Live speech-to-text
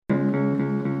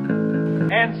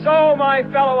And so, my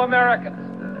fellow Americans,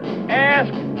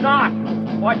 ask not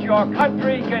what your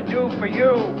country can do for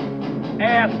you.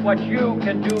 Ask what you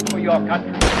can do for your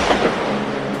country.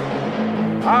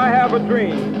 I have a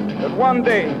dream that one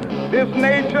day this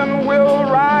nation will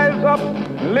rise up,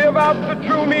 live out the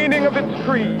true meaning of its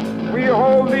creed. We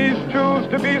hold these truths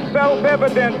to be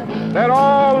self-evident, that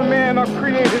all men are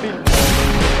created equal.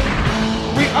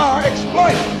 We are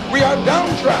exploited. We are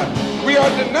downtrodden. We are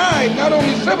denied not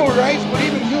only civil rights, but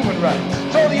even human rights.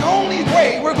 So the only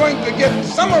way we're going to get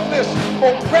some of this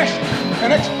oppression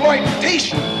and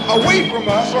exploitation away from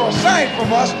us or aside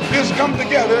from us is come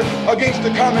together against the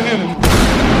common enemy.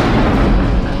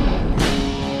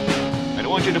 I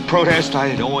don't want you to protest.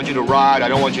 I don't want you to riot. I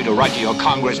don't want you to write to your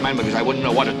congressman because I wouldn't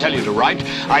know what to tell you to write.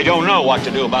 I don't know what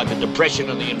to do about the depression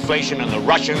and the inflation and the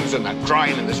Russians and the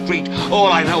crime in the street.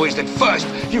 All I know is that first,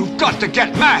 you've got to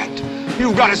get mad.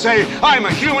 You've got to say, I'm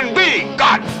a human being.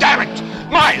 God damn it.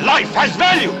 My life has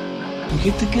value.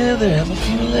 Get together, have a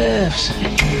few laughs.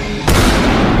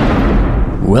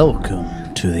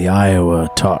 Welcome to the Iowa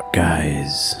Talk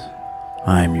Guys.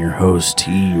 I'm your host,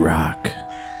 T-Rock.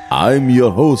 I'm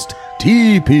your host,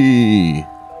 TP.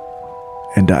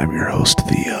 And I'm your host,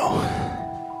 Theo.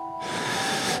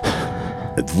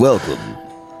 And welcome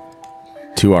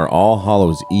to our All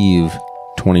Hallows Eve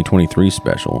 2023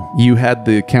 special. You had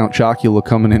the Count Chocula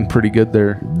coming in pretty good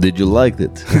there. Did you like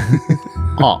it?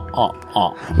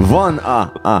 One,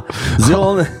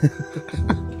 zero.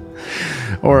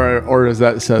 Or is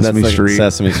that Sesame Street?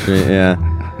 Sesame Street, yeah.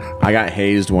 I got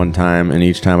hazed one time, and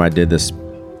each time I did this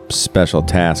special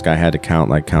task, I had to count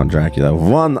like Count Dracula.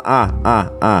 One,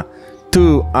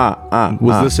 two,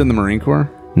 Was this in the Marine Corps?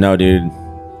 No, dude.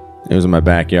 It was in my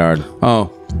backyard.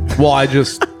 Oh. Well,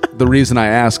 the reason I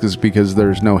ask is because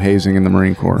there's no hazing in the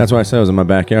Marine Corps. That's why I said it was in my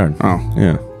backyard. Oh.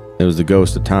 Yeah. It was the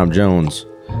ghost of Tom Jones.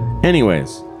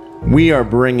 Anyways, we are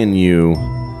bringing you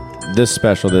this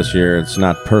special this year. It's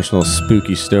not personal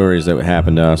spooky stories that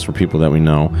happened to us for people that we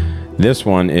know. This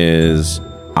one is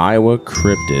Iowa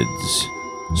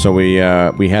cryptids. So we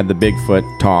had the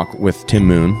Bigfoot talk with Tim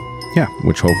Moon. Yeah.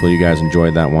 Which hopefully you guys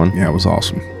enjoyed that one. Yeah, it was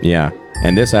awesome. Yeah.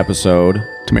 And this episode...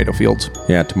 Tomato Fields.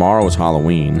 Yeah, tomorrow is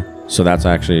Halloween. So that's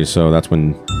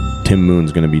when Tim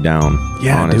Moon's going to be down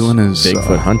on doing his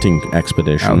Bigfoot hunting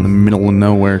expedition. Out in the middle of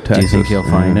nowhere, Texas. Do you think he'll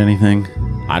find anything?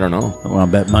 I don't know. Want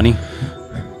to bet money?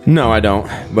 No, I don't.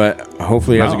 But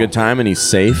hopefully he has a good time and he's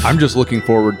safe. I'm just looking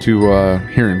forward to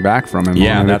hearing back from him.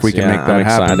 Yeah, if we can make that I'm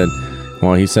happen. Excited.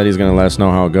 Well, he said he's going to let us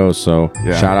know how it goes. So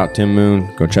shout out Tim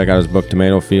Moon. Go check out his book,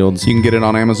 Tomato Fields. You can get it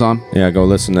on Amazon. Yeah, go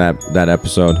listen to that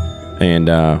episode. And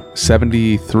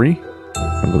 73?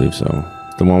 I believe so.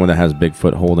 The one that has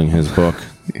Bigfoot holding his book.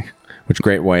 Which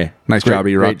great way. Nice job,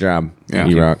 E-Rock. Great job, yeah.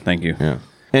 E-Rock. Thank you. Yeah.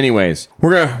 Anyways,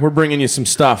 we're bringing you some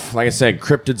stuff. Like I said,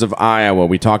 cryptids of Iowa.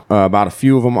 We talked about a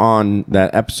few of them on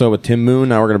that episode with Tim Moon.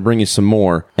 Now we're going to bring you some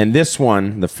more. And this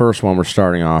one, the first one we're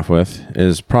starting off with,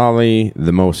 is probably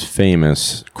the most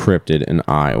famous cryptid in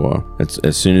Iowa. It's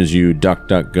as soon as you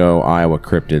DuckDuckGo Iowa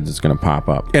cryptids, it's going to pop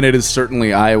up. And it is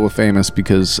certainly Iowa famous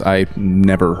because I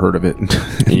never heard of it.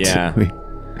 Yeah.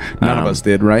 None of us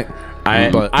did, right?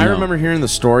 I remember hearing the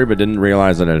story, but didn't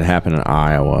realize that it happened in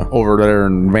Iowa. Over there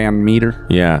in Van Meter?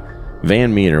 Yeah.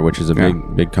 Van Meter, which is a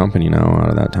big company now out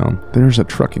of that town. There's a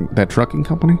trucking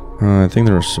company? I think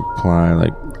they're a supply,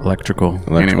 like electrical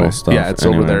stuff. Yeah, it's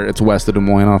over there. It's west of Des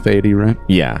Moines off 80, right?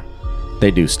 Yeah.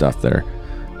 They do stuff there.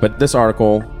 But this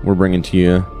article we're bringing to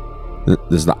you,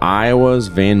 this is the Iowa's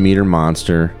Van Meter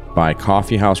Monster by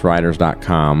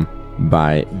CoffeeHouseWriters.com.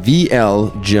 By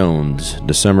V.L. Jones,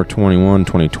 December 21,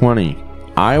 2020.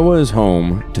 Iowa is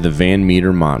home to the Van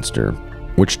Meter Monster,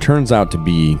 which turns out to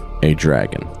be a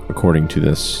dragon, according to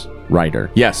this writer.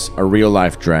 Yes, a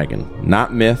real-life dragon.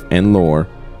 Not myth and lore,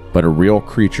 but a real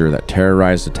creature that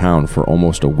terrorized the town for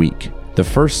almost a week. The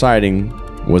first sighting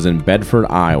was in Bedford,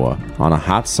 Iowa, on a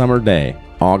hot summer day,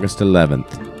 August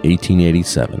 11th,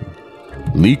 1887.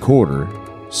 Lee Corder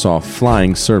saw a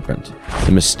flying serpent.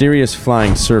 The mysterious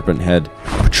flying serpent had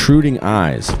protruding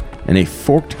eyes and a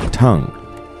forked tongue.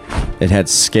 It had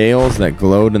scales that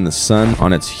glowed in the sun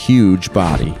on its huge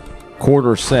body.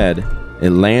 Corder said it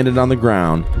landed on the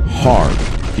ground hard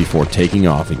before taking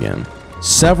off again.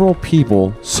 Several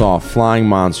people saw a flying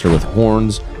monster with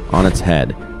horns on its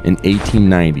head in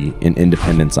 1890 in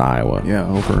Independence, Iowa. Yeah,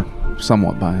 over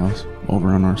somewhat by us,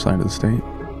 over on our side of the state.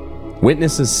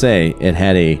 Witnesses say it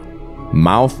had a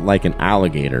mouth like an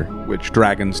alligator. Which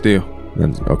dragons do.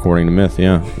 That's according to myth,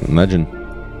 yeah, and legend.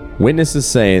 Witnesses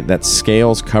say that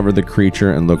scales covered the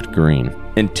creature and looked green.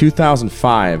 In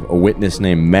 2005, a witness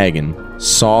named Megan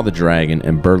saw the dragon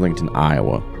in Burlington,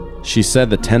 Iowa. She said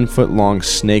the 10-foot-long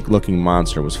snake-looking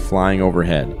monster was flying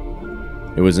overhead.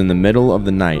 It was in the middle of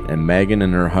the night, and Megan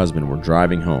and her husband were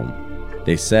driving home.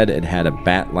 They said it had a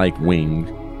bat-like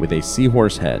wing with a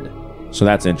seahorse head. So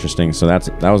that's interesting. So that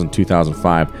was in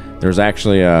 2005. There's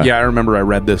actually a... Yeah, I remember I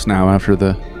read this now after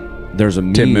there's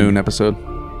a Tim Moon episode.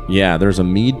 Yeah, there's a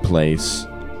mead place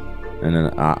and then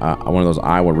one of those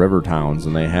Iowa river towns,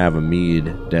 and they have a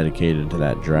mead dedicated to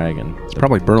that dragon. It's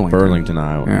probably Burlington. Burlington,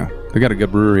 Iowa. Yeah. They got a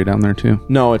good brewery down there, too.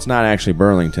 No, it's not actually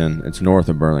Burlington. It's north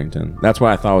of Burlington. That's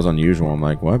why I thought it was unusual. I'm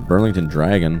like, what? Burlington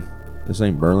Dragon? This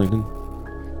ain't Burlington?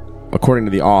 According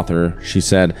to the author, she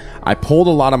said, I pulled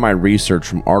a lot of my research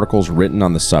from articles written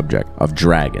on the subject of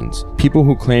dragons. People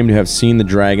who claim to have seen the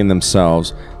dragon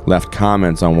themselves left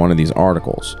comments on one of these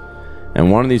articles. And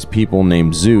one of these people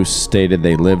named Zeus stated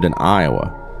they lived in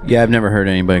Iowa. Yeah, I've never heard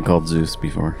anybody called Zeus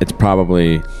before. It's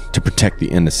probably to protect the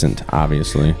innocent,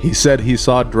 obviously. He said he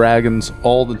saw dragons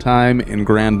all the time in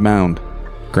Grand Mound.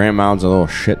 Grand Mound's a little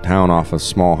shit town off a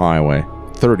small highway.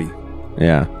 30.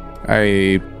 Yeah.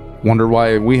 I wonder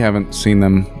why we haven't seen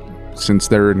them since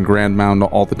they're in Grand Mound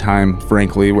all the time,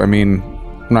 frankly. I mean,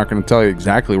 I'm not going to tell you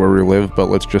exactly where we live, but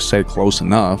let's just say close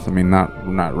enough. I mean,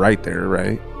 not right there,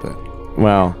 right? But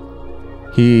well,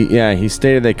 he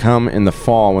stated they come in the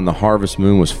fall when the harvest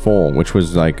moon was full, which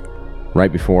was like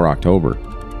right before October.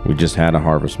 We just had a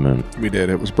harvest moon. We did.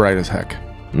 It was bright as heck.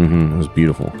 It was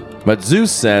beautiful. But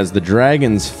Zeus says the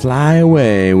dragons fly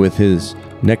away with his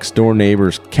next door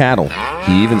neighbor's cattle.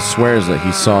 He even swears that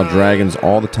he saw dragons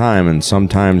all the time, and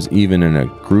sometimes even in a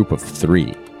group of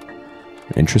 3.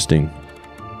 Interesting.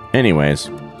 Anyways,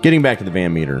 getting back to the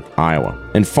Van Meter,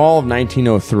 Iowa. In fall of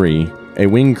 1903, a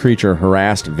winged creature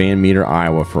harassed Van Meter,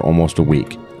 Iowa for almost a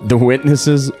week. The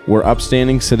witnesses were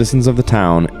upstanding citizens of the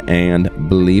town and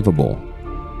believable.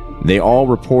 They all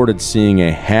reported seeing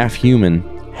a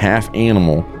half-human,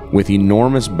 half-animal with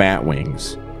enormous bat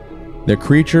wings. The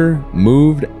creature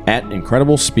moved at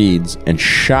incredible speeds and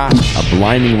shot a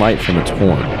blinding light from its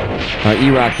horn.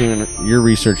 E-Rock, doing your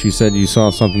research, you said you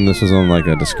saw something. This was on like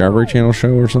a Discovery Channel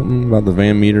show or something about the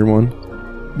Van Meter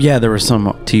one? Yeah, there was some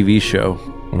TV show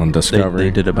on Discovery.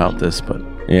 They did about this, but...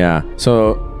 Yeah,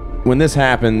 so when this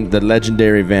happened, the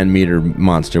legendary Van Meter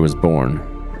monster was born.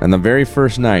 And the very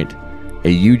first night, a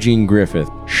Eugene Griffith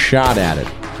shot at it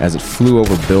as it flew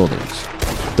over buildings.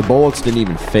 The bullets didn't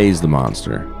even faze the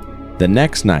monster. The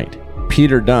next night,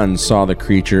 Peter Dunn saw the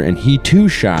creature and he too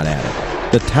shot at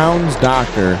it. The town's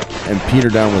doctor, and Peter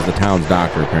Dunn was the town's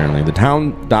doctor apparently, the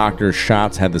town doctor's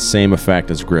shots had the same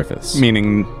effect as Griffith's.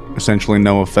 Meaning essentially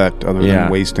no effect other than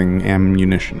wasting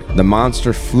ammunition. The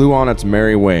monster flew on its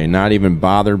merry way, not even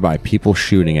bothered by people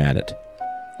shooting at it.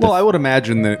 Well, I would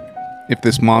imagine that if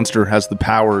this monster has the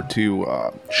power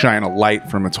to shine a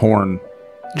light from its horn,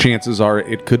 chances are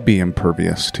it could be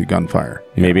impervious to gunfire.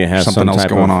 Maybe it has something else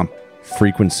going on.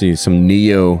 Frequency, some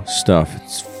Neo stuff.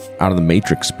 It's out of the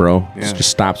Matrix, bro. Yeah. It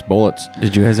just stops bullets.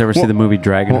 Did you guys ever see the movie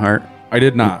Dragonheart? I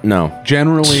did not. No.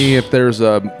 Generally, if there's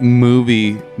a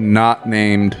movie not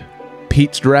named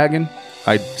Pete's Dragon,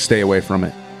 I'd stay away from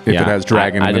it if it has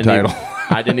dragon in the title.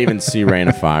 I didn't even see Reign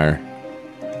of Fire.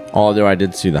 Although I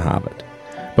did see The Hobbit.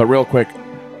 But real quick,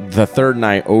 the third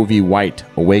night, O.V. White,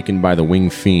 awakened by the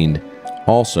winged fiend,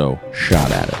 also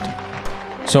shot at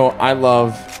it. So I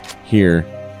love here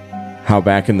how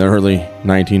back in the early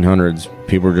 1900s,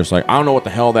 people were just like, I don't know what the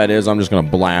hell that is. I'm just going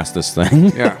to blast this thing.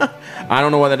 Yeah. I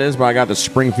don't know what that is, but I got the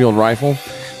Springfield rifle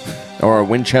or a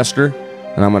Winchester,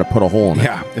 and I'm going to put a hole in it.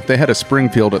 Yeah. If they had a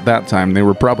Springfield at that time, they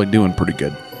were probably doing pretty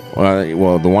good.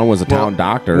 Well, the one was a town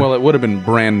doctor. Well, it would have been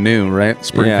brand new, right?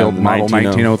 Springfield model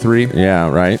 1903. Yeah,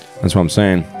 right. That's what I'm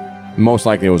saying. Most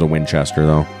likely it was a Winchester,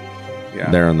 though.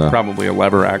 Yeah. There in the probably a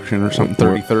lever action or something.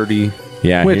 30-30.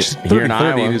 Yeah. Which here in 30-30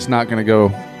 Iowa is not going to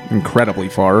go incredibly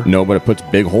far. No, but it puts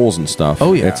big holes and stuff.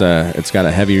 Oh yeah. Packs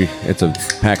a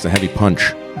heavy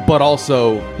punch. But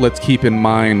also, let's keep in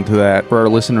mind that for our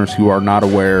listeners who are not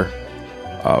aware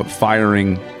of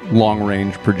firing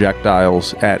long-range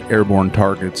projectiles at airborne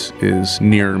targets is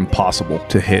near impossible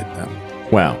to hit them.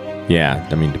 Well, yeah.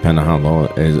 I mean, depending on how low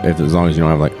it is, as long as you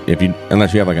don't have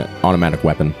unless you have like an automatic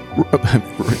weapon.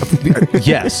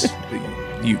 Yes.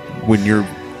 When you're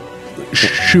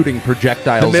shooting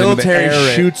projectiles, the military in the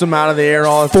air shoots them out of the air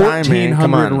all the time, man.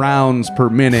 Come on. 1,400 rounds per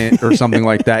minute or something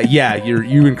like that. Yeah,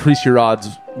 you increase your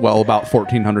odds about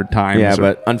 1,400 times. Yeah,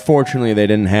 but unfortunately they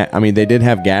didn't have. I mean, they did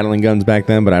have Gatling guns back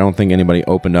then, but I don't think anybody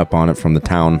opened up on it from the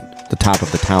top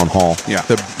of the town hall. Yeah,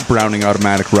 the Browning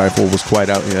automatic rifle was quite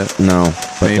out yet. No,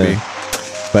 but maybe.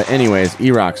 But anyways,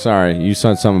 E-Rock, sorry, you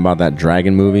said something about that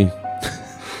dragon movie.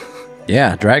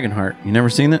 Yeah, Dragonheart. You never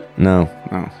seen it? No.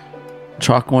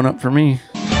 Chalk one up for me.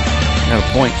 Got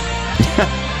a point.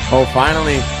 Oh,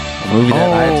 finally. A movie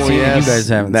that I've seen and you guys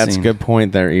haven't That's seen. a good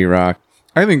point there, E-Rock.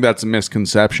 I think that's a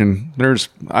misconception.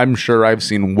 I'm sure I've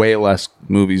seen way less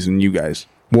movies than you guys.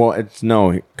 Well, it's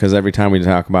no, because every time we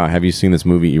talk about, have you seen this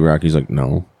movie, E-Rock? He's like,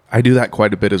 no. I do that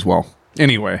quite a bit as well.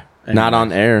 Anyway. Not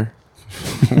on air.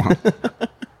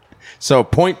 So,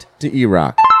 point to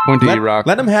E-Rock. Point to E-Rock.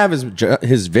 Let him have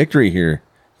his victory here,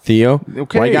 Theo.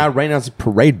 Okay. Why you got right now it's a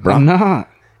parade, bro? I'm not.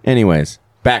 Anyways,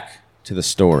 back to the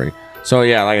story. So,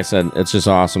 yeah, like I said, it's just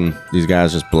awesome. These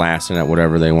guys just blasting at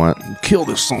whatever they want. Kill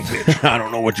this son of a bitch. I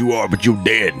don't know what you are, but you're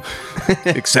dead.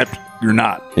 Except you're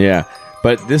not. Yeah.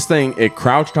 But this thing, it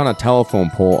crouched on a telephone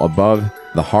pole above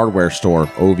the hardware store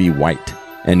of O.V. White.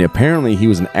 And apparently he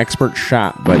was an expert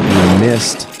shot, but he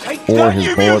missed, or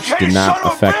his bullets did not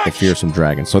affect the fearsome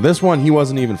dragon. So this one, he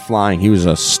wasn't even flying. He was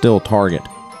a still target,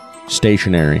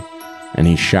 stationary, and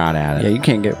he shot at it. Yeah, you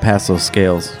can't get past those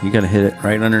scales. You got to hit it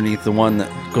right underneath the one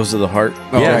that goes to the heart.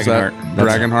 Oh, Yeah, is that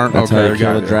Dragon Heart? That's how Okay, you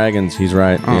kill got the it. dragons. He's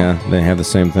right. Oh. Yeah, they have the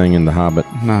same thing in The Hobbit.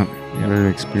 Not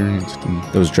very experienced.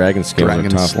 Those dragon skills Dragon are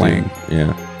tough. slaying. Dude.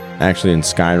 Yeah. Actually, in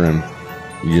Skyrim,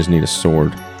 you just need a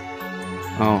sword.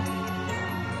 Oh.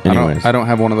 Anyways, I don't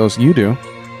have one of those. You do.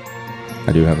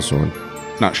 I do have a sword.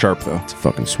 Not sharp, though. It's a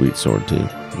fucking sweet sword, too.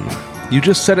 You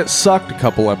just said it sucked a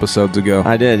couple episodes ago.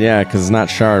 I did, yeah, because it's not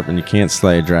sharp and you can't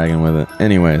slay a dragon with it.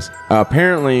 Anyways,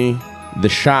 apparently the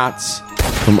shots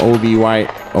from O.B. White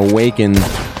awakened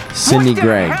Sidney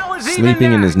Gregg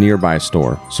sleeping in his nearby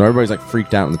store. So everybody's like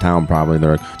freaked out in the town probably.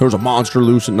 They're like, there's a monster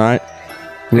loose at night.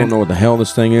 We don't know what the hell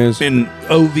this thing is. And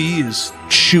OV is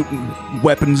shooting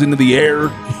weapons into the air.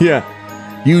 Yeah.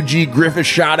 U.G. Griffith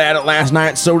shot at it last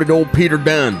night. So did old Peter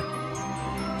Dunn.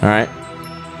 All right.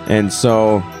 And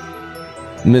so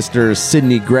Mr.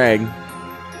 Sidney Gregg,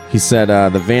 he said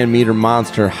the Van Meter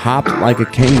monster hopped like a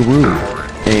kangaroo.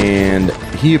 And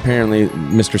he apparently,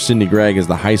 Mr. Sidney Gregg, is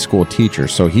the high school teacher.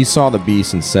 So he saw the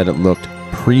beast and said it looked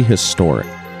prehistoric.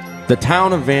 The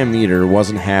town of Van Meter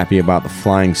wasn't happy about the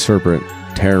flying serpent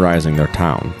terrorizing their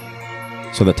town.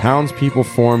 So the townspeople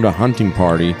formed a hunting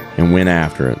party and went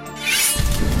after it.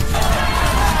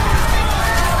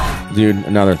 Dude,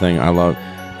 another thing I love.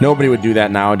 Nobody would do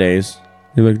that nowadays.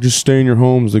 You're like, just stay in your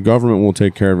homes. The government will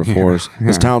take care of it for us.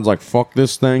 This town's like, fuck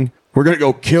this thing. We're going to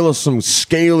go kill us some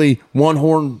scaly,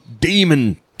 one-horned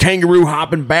demon, kangaroo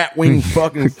hopping, bat-winged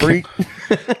fucking freak.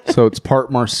 So it's part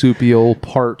marsupial,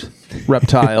 part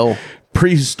reptile.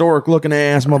 Prehistoric looking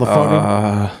ass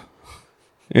motherfucker.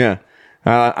 Yeah.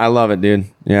 I love it, dude.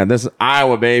 Yeah, this is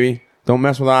Iowa, baby. Don't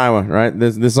mess with Iowa, right?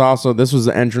 This was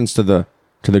the entrance to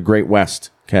the Great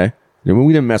West, okay?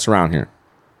 We didn't mess around here.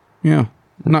 Yeah.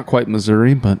 Not quite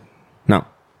Missouri, but... No.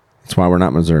 That's why we're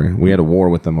not Missouri. We had a war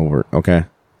with them over it, okay?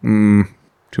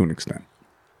 to an extent.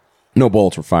 No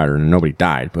bullets were fired and nobody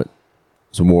died, but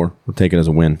it's a war. We'll take it as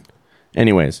a win.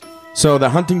 Anyways, so the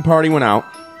hunting party went out,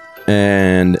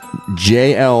 and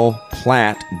J.L.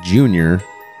 Platt Jr.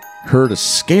 heard a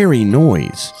scary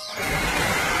noise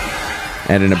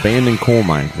at an abandoned coal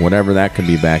mine, whatever that could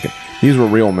be back at. These were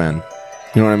real men.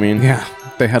 You know what I mean? Yeah.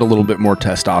 They had a little bit more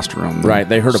testosterone. Right.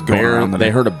 They heard a bear. They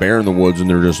heard a bear in the woods, and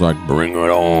they're just like, "Bring it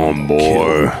on,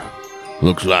 boy!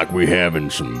 Looks like we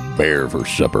having some bear for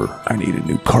supper. I need a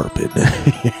new carpet.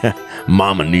 Yeah.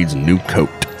 Mama needs a new coat.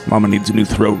 Mama needs a new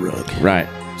throw rug." Right.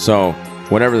 So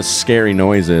whatever the scary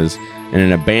noise is, in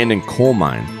an abandoned coal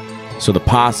mine. So the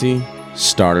posse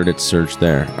started its search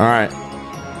there. All right.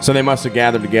 So they must have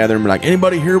gathered together and be like,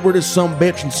 "Anybody here where this some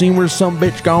bitch and seen where this some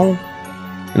bitch gone?"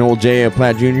 And old J.L.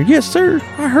 Platt Jr., "Yes, sir.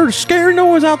 I heard a scary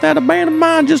noise out that abandoned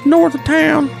mine just north of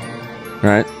town."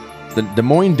 Right? The Des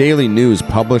Moines Daily News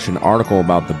published an article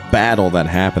about the battle that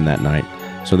happened that night.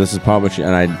 So this is published,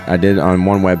 and I did on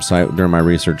one website during my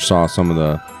research, saw some of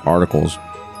the articles.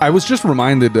 I was just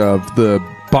reminded of the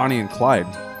Bonnie and Clyde.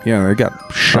 Yeah, they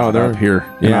got shot up here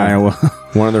in Iowa.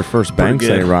 One of their first banks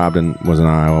they robbed was in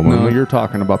Iowa. No, you're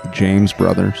talking about the James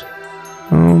brothers.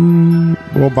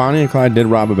 Well, Bonnie and Clyde did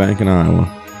rob a bank in Iowa.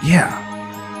 Yeah.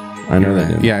 I know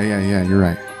they did. Yeah, you're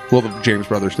right. Well, the James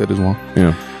brothers did as well.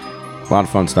 Yeah. A lot of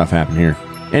fun stuff happened here.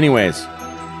 Anyways,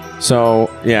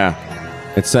 so, yeah.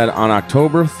 It said on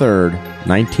October 3rd,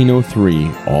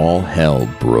 1903, all hell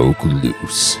broke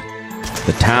loose.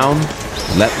 The town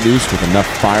let loose with enough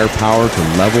firepower to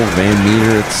level Van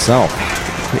Meter itself.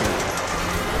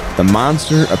 The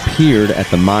monster appeared at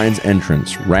the mine's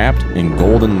entrance, wrapped in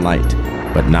golden light,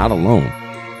 but not alone.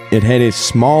 It had a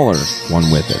smaller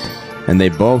one with it, and they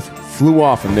both flew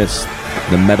off amidst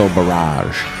the metal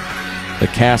barrage. The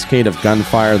cascade of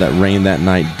gunfire that rained that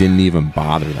night didn't even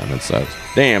bother them, it says.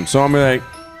 Damn, so I'm like,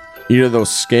 either those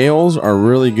scales are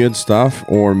really good stuff,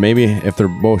 or maybe if they're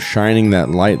both shining that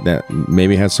light, that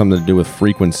maybe has something to do with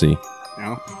frequency.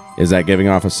 Yeah. Is that giving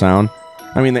off a sound?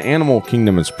 I mean, the animal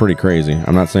kingdom is pretty crazy.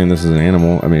 I'm not saying this is an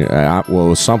animal. I mean, well, it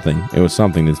was something. It was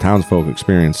something. The townsfolk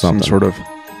experienced something. Some sort of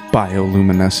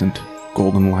bioluminescent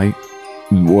golden light.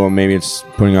 Well, maybe it's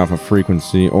putting off a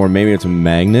frequency, or maybe it's a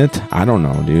magnet. I don't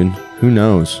know, dude. Who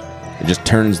knows? It just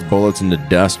turns bullets into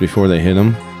dust before they hit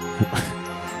them.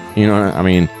 You know, I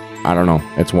mean, I don't know.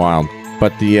 It's wild.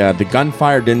 But the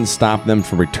gunfire didn't stop them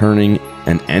from returning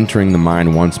and entering the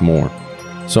mine once more.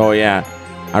 So, yeah,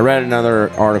 I read another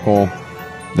article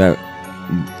that,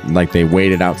 like, they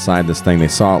waited outside this thing. They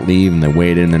saw it leave, and they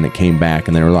waited, and then it came back,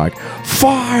 and they were like,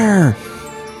 fire!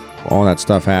 All that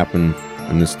stuff happened,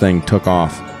 and this thing took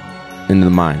off into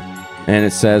the mine. And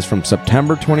it says from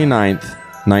September 29th,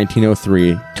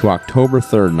 1903 to October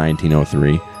 3rd,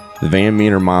 1903, the Van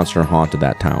Meter monster haunted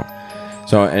that town.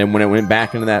 So, and when it went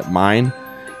back into that mine,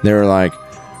 they were like,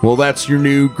 well, that's your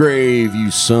new grave,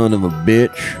 you son of a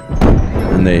bitch.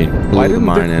 And they blew the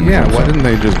mine in. Yeah, why didn't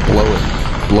they just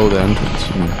blow the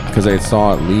entrance? Because they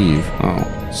saw it leave.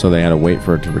 Oh. So they had to wait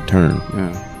for it to return.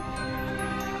 Yeah.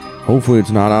 Hopefully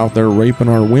it's not out there raping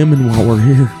our women while we're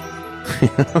here.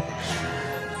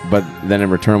 But then it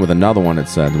returned with another one, it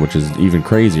said, which is even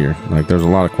crazier. Like, there's a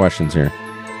lot of questions here.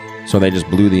 So they just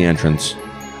blew the entrance.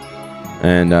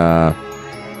 And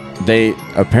they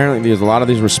apparently, there's a lot of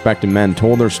these respected men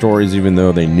told their stories, even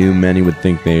though they knew many would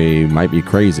think they might be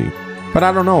crazy. But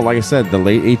I don't know. Like I said, the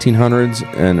late 1800s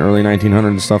and early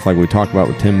 1900s stuff, like we talked about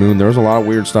with Tim Moon, there was a lot of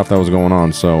weird stuff that was going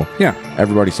on. So yeah,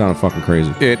 everybody sounded fucking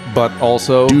crazy. But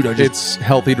also, dude, it's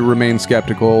healthy to remain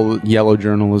skeptical. Yellow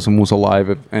journalism was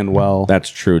alive and well. That's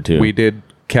true too. We did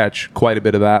catch quite a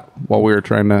bit of that while we were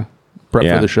trying to prep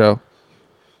for the show.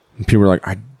 People were like,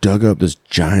 I dug up this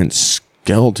giant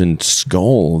skeleton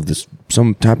skull of this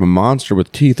some type of monster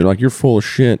with teeth. They're like, you're full of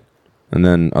shit. And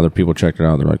then other people checked it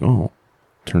out. They're like, oh,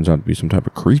 turns out to be some type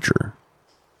of creature.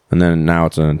 And then now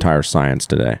it's an entire science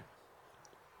today.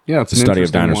 Yeah, it's the study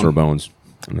of dinosaur bones.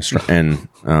 And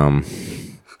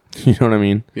you know what I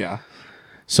mean? Yeah.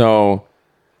 So,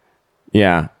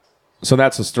 yeah. So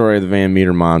that's the story of the Van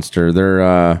Meter monster.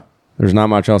 There's not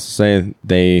much else to say.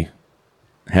 They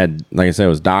had, like I said, it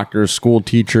was doctors, school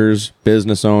teachers,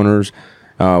 business owners.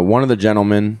 One of the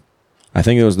gentlemen, I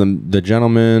think it was the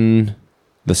gentleman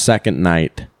the second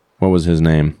night. What was his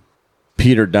name?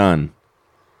 Peter Dunn.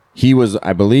 He was,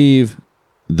 I believe,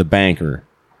 the banker.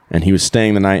 And he was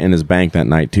staying the night in his bank that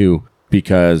night, too,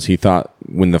 because he thought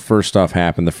when the first stuff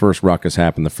happened, the first ruckus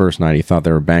happened the first night, he thought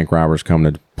there were bank robbers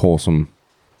coming to pull some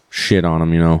shit on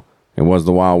him, you know. It was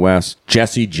the Wild West.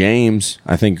 Jesse James,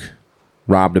 I think,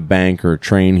 robbed a bank or a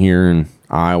train here in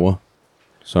Iowa.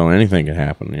 So anything could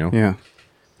happen, you know? Yeah.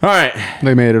 All right.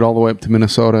 They made it all the way up to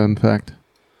Minnesota, in fact.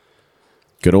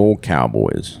 Good old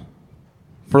cowboys.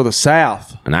 For the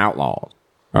South. An outlaw.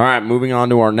 All right, moving on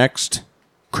to our next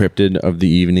cryptid of the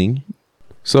evening.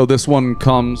 So this one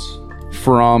comes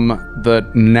from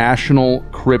the National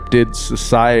Cryptid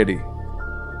Society.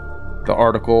 The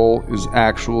article is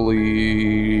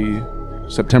actually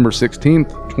September 16th,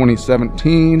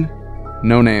 2017.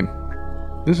 No name.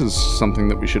 This is something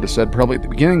that we should have said probably at the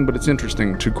beginning, but it's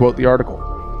interesting to quote the article.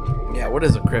 Yeah, what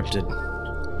is a cryptid?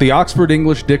 The Oxford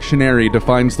English Dictionary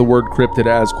defines the word cryptid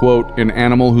as, quote, an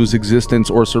animal whose existence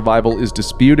or survival is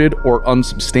disputed or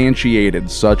unsubstantiated,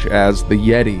 such as the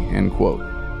Yeti, end quote.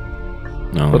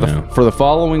 For the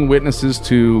following witnesses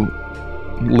to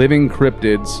living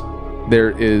cryptids, there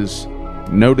is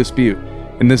no dispute.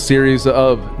 In this series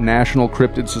of National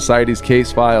Cryptid Society's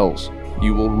case files,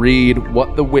 you will read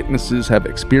what the witnesses have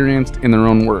experienced in their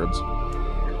own words.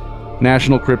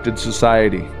 National Cryptid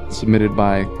Society, submitted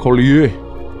by Collier.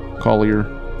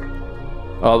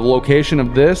 The location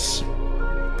of this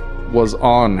was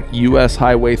on U.S.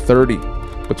 Highway 30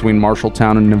 between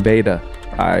Marshalltown and Nevada,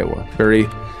 Iowa. Very,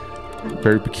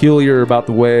 very peculiar about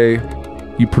the way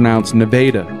you pronounce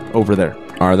Nevada over there.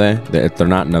 Are they? They're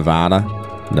not Nevada?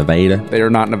 Nevada? They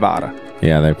are not Nevada.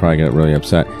 Yeah, they probably get really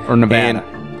upset. Or Nevada.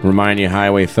 And remind you,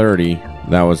 Highway 30,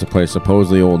 that was a place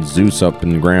supposedly old Zeus up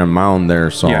in Grand Mound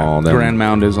there saw. Yeah, Grand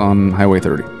Mound is on Highway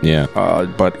 30. Yeah.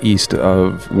 But east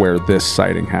of where this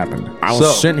sighting happened. I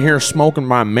was sitting here smoking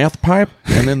my meth pipe,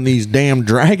 and then these damn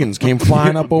dragons came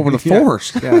flying up over the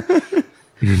forest. Yeah.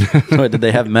 What, did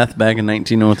they have meth back in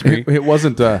 1903? It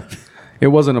wasn't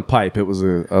a pipe. It was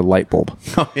a light bulb.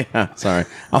 Oh, yeah. Sorry.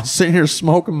 I was sitting here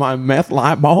smoking my meth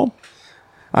light bulb.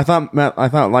 I thought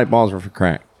light bulbs were for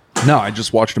crack. No, I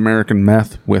just watched American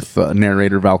Meth with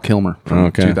narrator Val Kilmer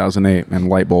from 2008, and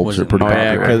light bulbs are pretty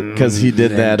popular. because he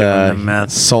did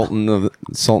that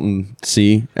Sultan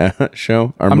C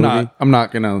show or movie. I'm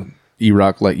not gonna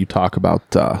E-Rock let you talk about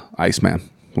Iceman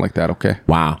like that. Okay.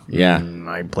 Wow. Yeah.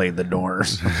 I played the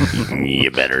Doors.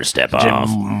 You better step Jim off.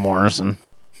 Morrison.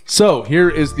 So here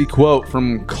is the quote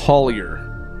from Collier.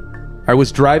 I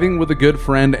was driving with a good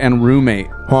friend and roommate.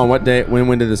 Hold on. What day?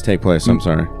 When did this take place? I'm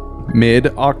sorry.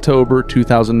 Mid-October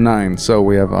 2009. So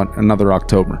we have another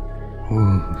October.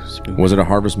 Was it a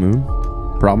harvest moon?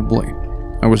 Probably.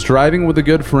 I was driving with a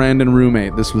good friend and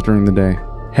roommate. This was during the day.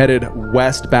 Headed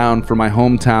westbound for my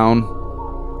hometown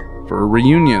for a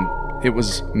reunion. It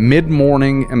was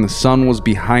mid-morning and the sun was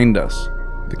behind us.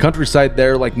 The countryside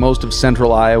there, like most of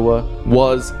central Iowa,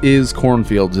 is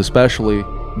cornfields, especially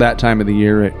that time of the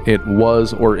year. It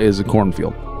was or is a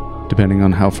cornfield, depending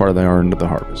on how far they are into the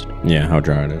harvest. Yeah, how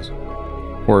dry it is.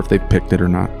 Or if they've picked it or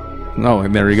not. Oh,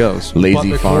 and there he goes.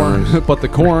 Lazy farmers. But the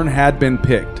corn had been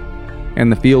picked,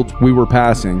 and the fields we were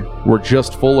passing were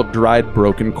just full of dried,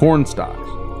 broken corn stalks.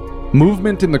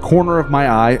 Movement in the corner of my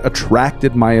eye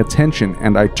attracted my attention,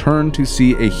 and I turned to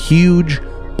see a huge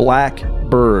black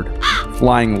bird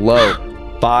flying low,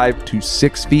 5 to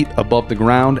 6 feet above the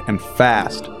ground and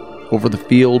fast over the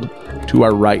field to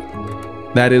our right.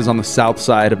 That is on the south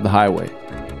side of the highway.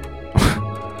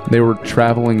 They were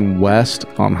traveling west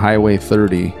on Highway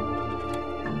 30,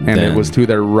 and it was to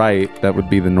their right. That would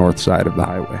be the north side of the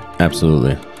highway.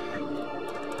 Absolutely.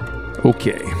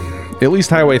 Okay. At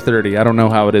least Highway 30. I don't know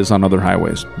how it is on other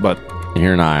highways, but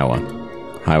Here in Iowa,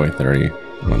 Highway 30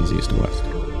 runs east to west.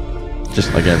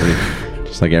 Just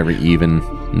like every even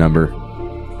number.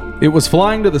 it was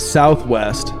flying to the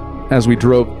southwest as we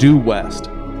drove due west,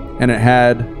 and it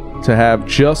had to have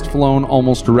just flown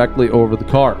almost directly over the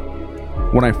car.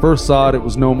 When I first saw it, it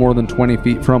was no more than 20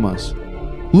 feet from us.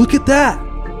 "Look at that,"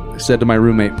 I said to my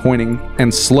roommate, pointing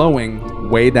and slowing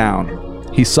way down.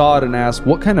 He saw it and asked,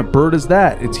 "What kind of bird is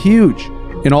that? It's huge."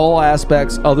 In all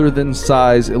aspects other than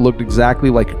size, it looked exactly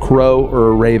like a crow or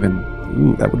a raven.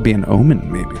 Ooh, that would be an omen,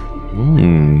 maybe.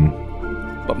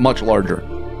 But much larger.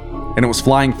 And it was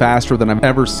flying faster than I've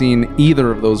ever seen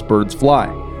either of those birds fly.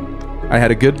 I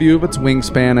had a good view of its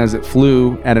wingspan as it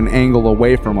flew at an angle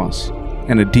away from us,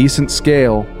 and a decent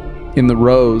scale in the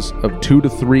rows of 2 to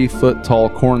 3 foot tall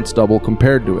corn stubble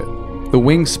compared to it. The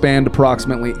wings spanned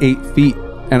approximately 8 feet,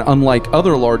 and unlike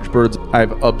other large birds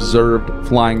I've observed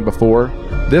flying before,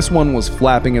 this one was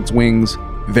flapping its wings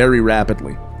very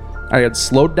rapidly. I had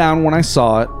slowed down when I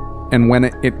saw it, and when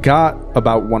it got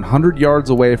about 100 yards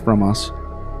away from us,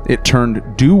 it turned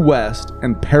due west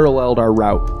and paralleled our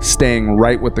route, staying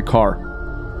right with the car,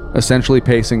 essentially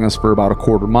pacing us for about a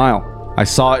quarter mile. I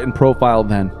saw it in profile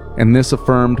then, and this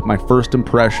affirmed my first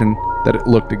impression that it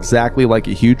looked exactly like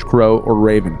a huge crow or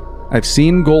raven. I've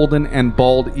seen golden and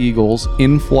bald eagles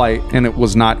in flight, and it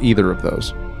was not either of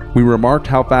those. We remarked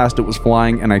how fast it was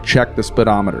flying, and I checked the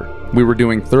speedometer. We were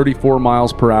doing 34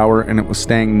 miles per hour, and it was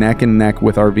staying neck and neck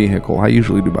with our vehicle. I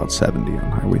usually do about 70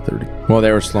 on Highway 30. Well,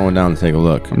 they were slowing down to take a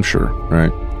look. I'm sure.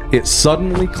 Right. It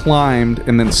suddenly climbed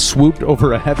and then swooped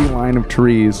over a heavy line of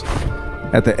trees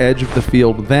at the edge of the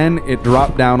field. Then it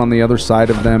dropped down on the other side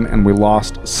of them, and we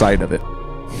lost sight of it.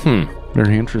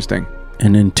 Very interesting.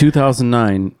 And in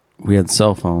 2009, we had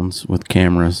cell phones with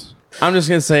cameras. I'm just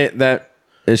going to say that,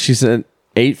 as she said,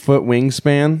 8-foot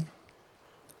wingspan.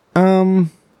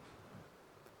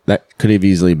 That could have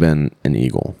easily been an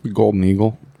eagle. Golden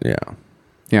eagle. Yeah.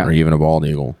 Yeah. Or even a bald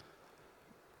eagle.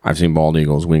 I've seen bald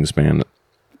eagles wingspan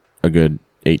a good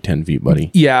 8-10 feet, buddy.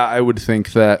 Yeah, I would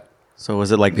think that. So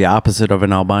was it like the opposite of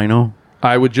an albino?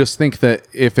 I would just think that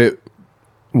if it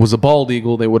was a bald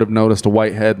eagle, they would have noticed a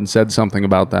white head and said something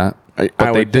about that. But I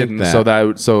they would think didn't.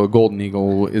 that. So a golden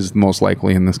eagle is most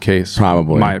likely in this case.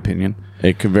 Probably. In my opinion.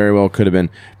 It could very well could have been.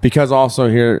 Because also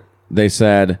here they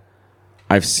said,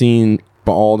 I've seen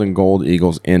bald and gold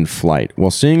eagles in flight. Well,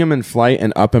 seeing them in flight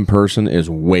and up in person is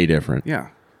way different. Yeah.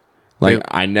 Like,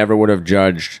 I never would have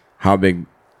judged how big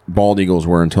bald eagles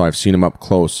were until I've seen them up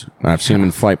close. I've seen them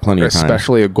in flight plenty of times.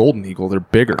 Especially a golden eagle. They're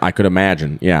bigger. I could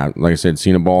imagine. Yeah, like I said,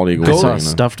 seen a bald eagle. I saw a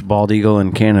stuffed bald eagle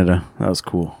in Canada. That was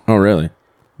cool. Oh, really?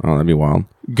 Oh, that'd be wild.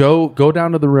 Go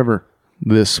down to the river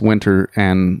this winter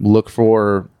and look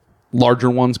for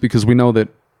larger ones, because we know that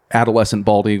adolescent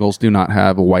bald eagles do not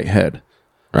have a white head.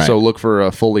 Right. So look for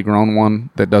a fully grown one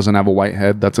that doesn't have a white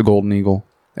head. That's a golden eagle,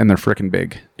 and they're freaking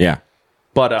big. Yeah.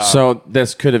 But so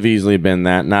this could have easily been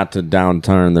that, not to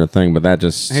downturn their thing, but that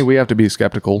just... hey, we have to be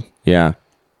skeptical. Yeah.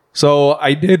 So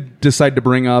I did decide to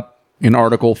bring up an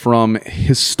article from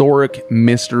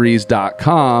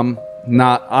historicmysteries.com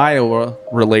not Iowa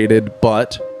related,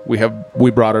 but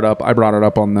we brought it up. I brought it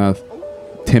up on the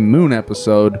Tim Moon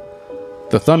episode,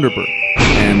 the Thunderbird.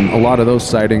 And a lot of those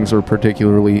sightings are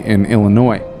particularly in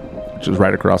Illinois, which is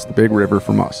right across the big river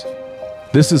from us.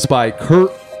 This is by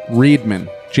Kurt Riedman,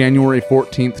 January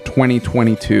 14th,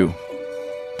 2022.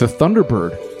 The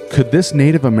Thunderbird. Could this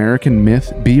Native American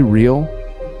myth be real?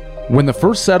 When the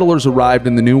first settlers arrived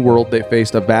in the New World, they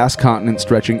faced a vast continent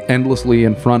stretching endlessly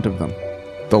in front of them.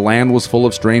 The land was full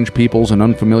of strange peoples and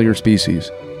unfamiliar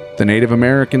species. The Native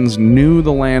Americans knew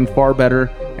the land far better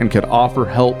and could offer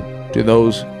help to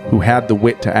those who had the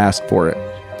wit to ask for it.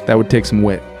 That would take some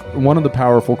wit. One of the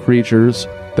powerful creatures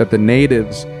that the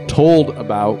natives told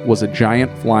about was a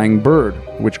giant flying bird,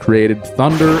 which created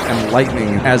thunder and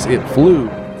lightning as it flew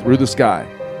through the sky.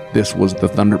 This was the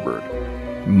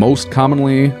Thunderbird, most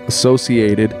commonly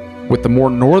associated with the more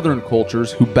northern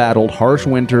cultures who battled harsh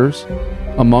winters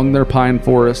among their pine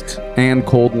forests and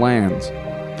cold lands.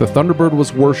 The Thunderbird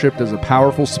was worshipped as a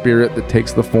powerful spirit that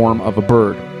takes the form of a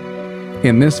bird.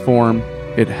 In this form,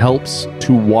 it helps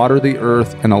to water the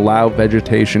earth and allow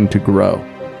vegetation to grow.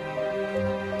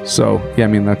 So, yeah, I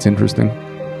mean, that's interesting.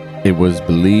 It was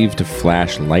believed to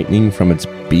flash lightning from its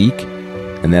beak,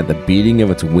 and that the beating of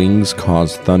its wings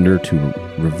caused thunder to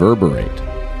reverberate.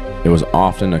 It was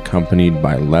often accompanied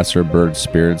by lesser bird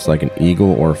spirits like an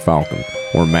eagle or falcon,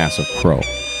 or massive crow.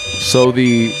 So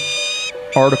the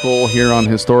article here on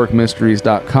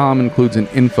historicmysteries.com includes an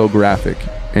infographic,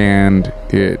 and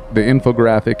the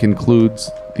infographic includes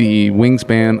the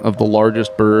wingspan of the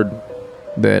largest bird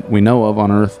that we know of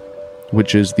on Earth,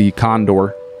 which is the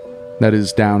condor. That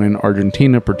is down in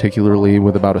Argentina, particularly,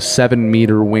 with about a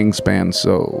 7-meter wingspan.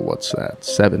 So what's that?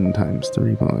 7 times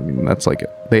 3? Well, I mean, that's like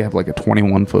they have like a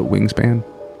 21-foot wingspan.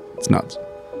 It's nuts.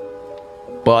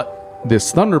 But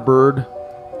this Thunderbird,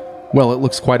 well, it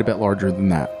looks quite a bit larger than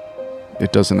that.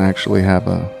 It doesn't actually have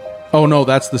a... Oh, no,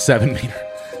 that's the 7-meter.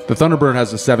 The Thunderbird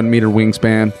has a 7-meter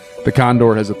wingspan. The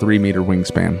Condor has a 3-meter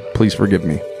wingspan. Please forgive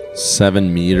me.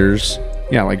 7 meters?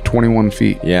 Yeah, like 21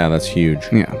 feet. Yeah, that's huge.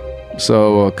 Yeah.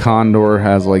 So a Condor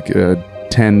has like a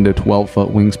 10 to 12 foot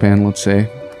wingspan, let's say.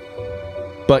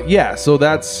 But yeah, so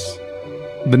that's...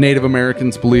 The Native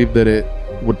Americans believed that it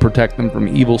would protect them from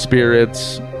evil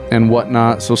spirits and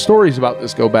whatnot. So stories about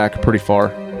this go back pretty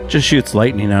far. Just shoots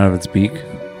lightning out of its beak.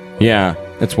 Yeah,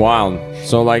 it's wild.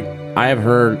 So, like, I have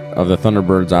heard of the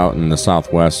Thunderbirds out in the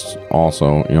Southwest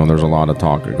also. You know, there's a lot of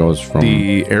talk. It goes from...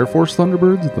 The Air Force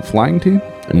Thunderbirds? The flying team?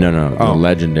 No. The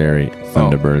legendary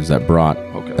Thunderbirds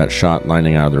that shot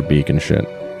lightning out of their beak and shit.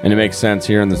 And it makes sense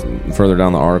here. Further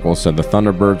down the article, it said the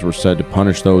Thunderbirds were said to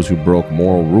punish those who broke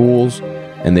moral rules,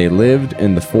 and they lived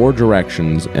in the 4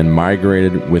 directions and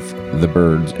migrated with the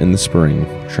birds in the spring,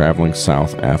 traveling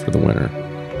south after the winter.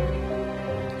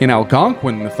 In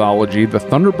Algonquin mythology, the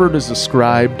Thunderbird is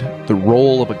ascribed the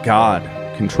role of a god,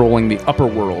 controlling the upper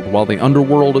world, while the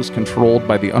underworld is controlled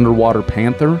by the underwater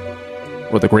panther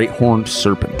or the great horned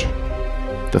serpent.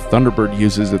 The Thunderbird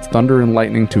uses its thunder and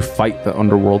lightning to fight the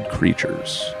underworld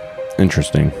creatures.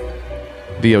 Interesting.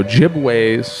 The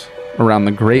Ojibways around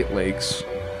the Great Lakes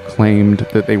claimed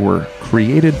that they were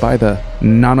created by the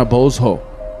Nanabozo,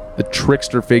 the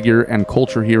trickster figure and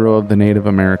culture hero of the Native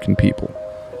American people.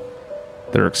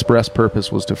 Their express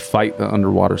purpose was to fight the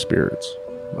underwater spirits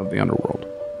of the underworld.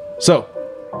 So,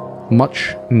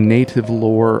 much native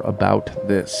lore about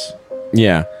this.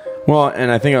 Yeah. Well,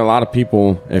 and I think a lot of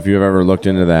people, if you've ever looked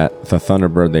into that, the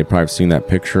Thunderbird, they've probably seen that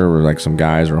picture where like some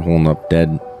guys are holding up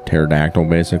dead pterodactyl,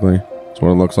 basically. That's what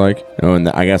it looks like. And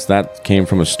I guess that came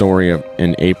from a story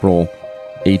in April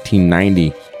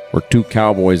 1890, where 2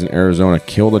 cowboys in Arizona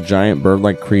killed a giant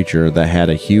bird-like creature that had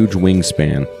a huge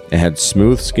wingspan. It had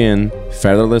smooth skin,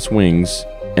 featherless wings,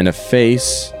 and a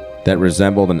face that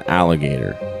resembled an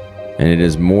alligator. And it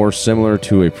is more similar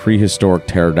to a prehistoric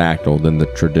pterodactyl than the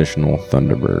traditional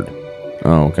Thunderbird.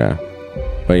 Oh, okay.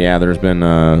 But yeah, there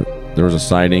was a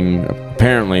sighting.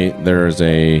 Apparently, there's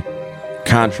a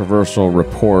controversial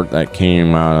report that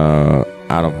came out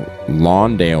of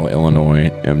Lawndale,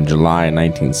 Illinois in July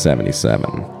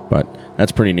 1977. But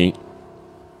that's pretty neat.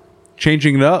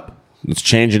 Changing it up. Let's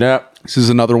change it up. This is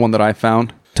another one that I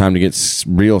found. Time to get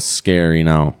real scary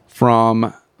now.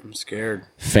 From... I'm scared.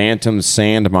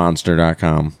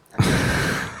 PhantomSandMonster.com.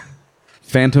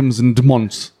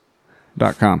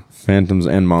 PhantomsandMonsters.com. Phantoms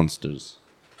and Monsters.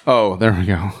 Oh, there we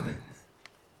go.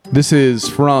 This is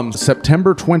from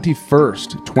September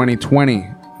 21st, 2020.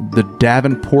 The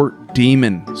Davenport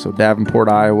Demon. So Davenport,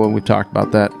 Iowa. We talked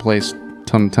about that place a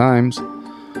ton of times.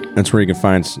 That's where you can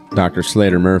find Dr.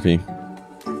 Slater Murphy.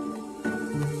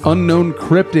 Unknown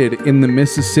cryptid in the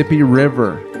Mississippi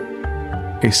River.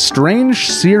 a strange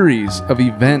series of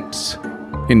events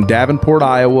in Davenport,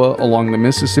 Iowa, along the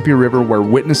Mississippi River, where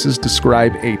witnesses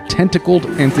describe a tentacled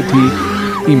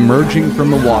entity emerging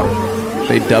from the water.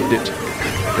 They dubbed it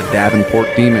the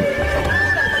Davenport Demon.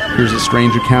 Here's a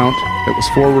strange account that was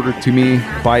forwarded to me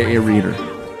by a reader.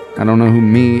 I don't know who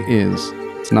me is.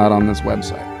 It's not on this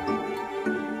website.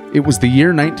 It was the year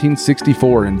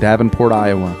 1964 in Davenport,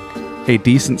 Iowa, a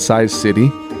decent-sized city.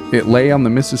 It lay on the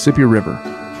Mississippi River.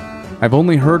 I've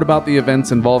only heard about the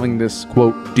events involving this,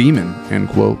 quote, demon, end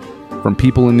quote, from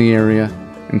people in the area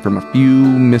and from a few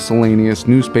miscellaneous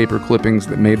newspaper clippings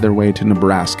that made their way to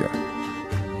Nebraska.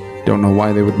 Don't know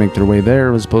why they would make their way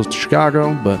there as opposed to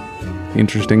Chicago, but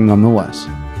interesting nonetheless.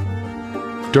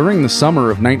 During the summer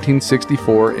of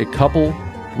 1964, a couple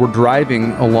were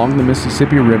driving along the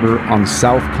Mississippi River on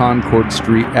South Concord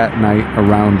Street at night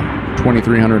around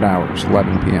 2300 hours,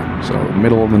 11 p.m., so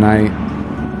middle of the night.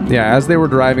 Yeah, as they were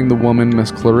driving, the woman,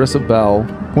 Miss Clarissa Bell,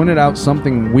 pointed out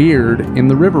something weird in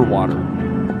the river water.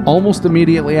 Almost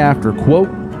immediately after, quote,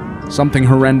 something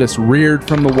horrendous reared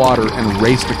from the water and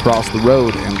raced across the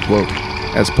road, end quote,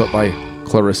 as put by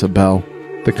Clarissa Bell.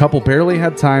 The couple barely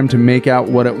had time to make out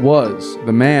what it was.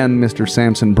 The man, Mr.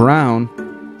 Samson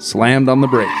Brown, slammed on the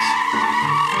brakes.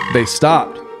 They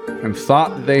stopped and thought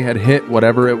that they had hit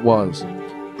whatever it was.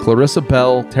 Clarissa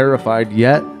Bell, terrified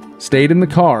yet, stayed in the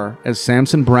car as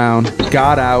Samson Brown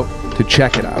got out to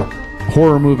check it out.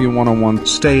 Horror movie 101.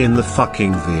 Stay in the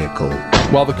fucking vehicle.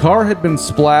 While the car had been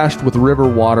splashed with river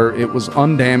water, it was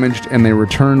undamaged and they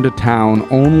returned to town,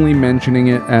 only mentioning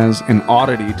it as an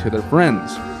oddity to their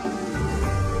friends.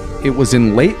 It was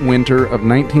in late winter of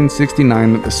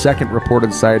 1969 that the second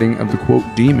reported sighting of the, quote,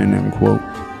 demon, end quote,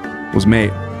 was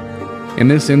made. In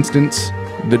this instance,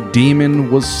 the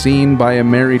demon was seen by a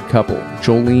married couple,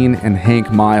 Jolene and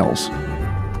Hank Miles,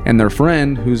 and their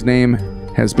friend, whose name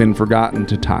has been forgotten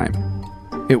to time.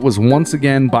 It was once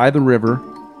again by the river,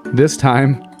 this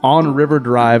time on River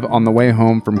Drive on the way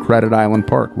home from Credit Island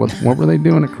Park. What were they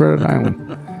doing at Credit Island?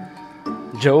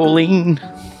 Jolene.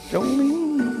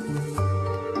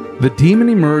 The demon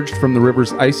emerged from the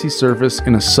river's icy surface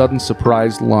in a sudden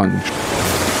surprise lunge,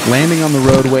 landing on the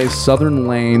roadway's southern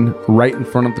lane right in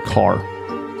front of the car.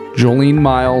 Jolene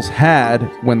Miles had,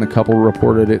 when the couple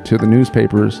reported it to the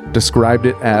newspapers, described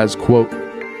it as, quote,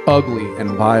 ugly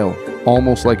and vile,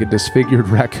 almost like a disfigured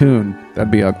raccoon, that'd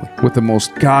be ugly, with the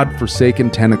most god-forsaken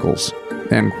tentacles,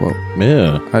 end quote.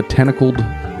 Yeah. A tentacled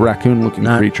raccoon-looking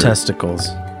Not creature. testicles.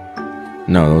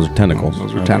 No, those are tentacles.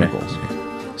 Those are tentacles.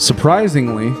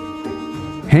 Surprisingly,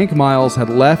 Hank Miles had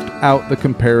left out the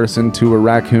comparison to a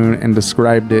raccoon and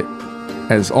described it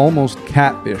as almost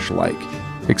catfish-like,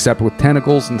 except with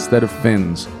tentacles instead of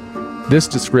fins. This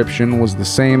description was the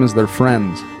same as their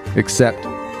friends, except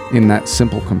in that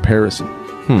simple comparison.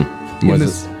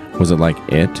 Was it like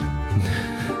it?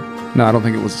 No, I don't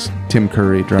think it was Tim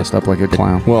Curry dressed up like a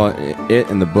clown. Well, it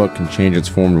in the book can change its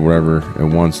form to whatever it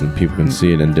wants, and people can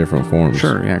see it in different forms.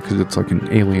 Sure, yeah, because it's like an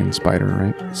alien spider,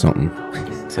 right? Something.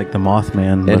 It's like the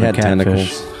Mothman. It but a had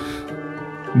catfish.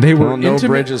 tentacles. They were Well, no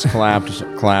bridges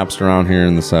collapsed around here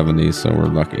in the 70s, so we're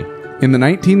lucky. In the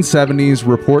 1970s,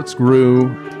 reports grew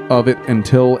of it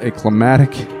until a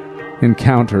climatic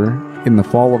encounter in the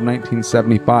fall of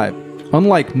 1975.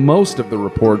 Unlike most of the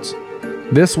reports,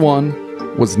 this one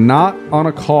was not on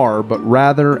a car, but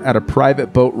rather at a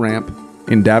private boat ramp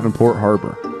in Davenport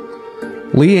Harbor.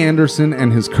 Lee Anderson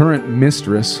and his current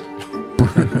mistress,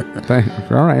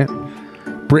 all right,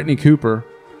 Brittany Cooper,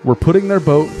 were putting their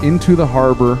boat into the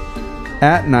harbor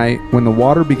at night when the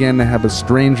water began to have a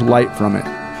strange light from it,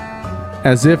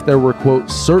 as if there were,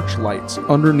 quote, searchlights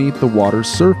underneath the water's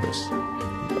surface.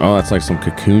 Oh, that's like some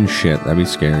cocoon shit. That'd be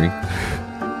scary.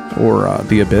 Or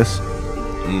The Abyss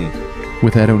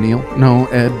with Ed O'Neill. No,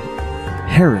 Ed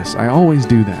Harris. I always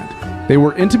do that. They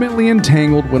were intimately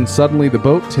entangled when suddenly the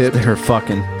boat tipped. They were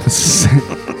fucking.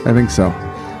 I think so.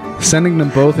 Sending them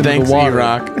both into Thanks, the water.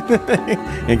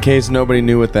 E-Rock. In case nobody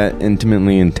knew what that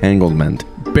intimately entangled meant.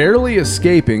 Barely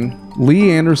escaping,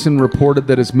 Lee Anderson reported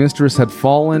that his mistress had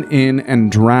fallen in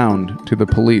and drowned to the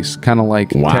police, kind of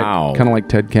like Wow.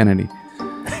 Ted Kennedy.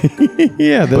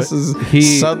 Yeah, he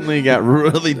suddenly got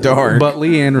really dark. But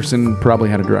Lee Anderson probably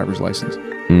had a driver's license.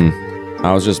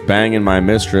 I was just banging my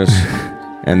mistress,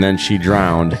 and then she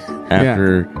drowned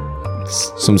after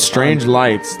some strange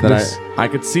lights that I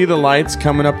could see the lights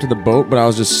coming up to the boat, but I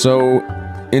was just so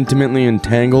intimately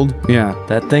entangled. Yeah.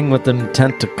 That thing with them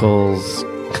tentacles.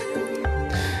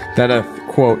 That a,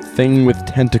 quote, thing with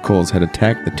tentacles had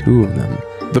attacked the two of them.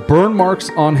 The burn marks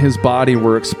on his body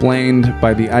were explained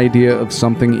by the idea of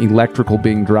something electrical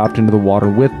being dropped into the water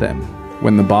with them.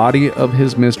 When the body of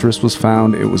his mistress was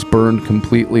found, it was burned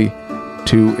completely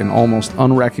to an almost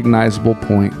unrecognizable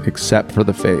point except for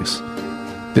the face.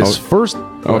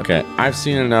 Okay, I've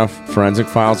seen enough forensic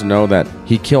files to know that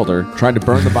he killed her, tried to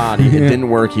burn the body, it didn't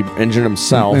work, he injured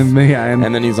himself, and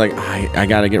then he's like, I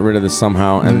gotta get rid of this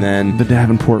somehow, and then the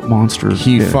Davenport monster.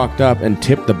 He fucked up and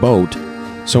tipped the boat,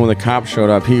 so when the cops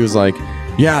showed up, he was like,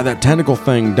 yeah, that tentacle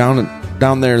thing down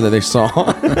there that they saw.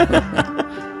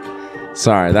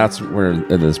 Sorry, that's where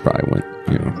this probably went,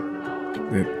 you know.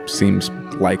 It seems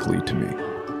likely to me.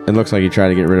 It looks like he tried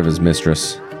to get rid of his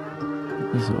mistress.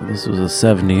 So this was the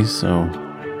 70s, so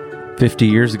 50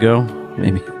 years ago,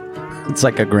 maybe. It's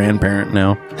like a grandparent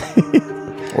now.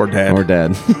 Or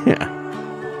dad. Yeah.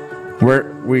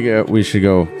 We should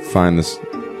go find this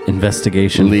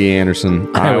investigation. Lee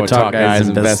Anderson, Iowa Talk Guys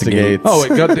investigates. Oh,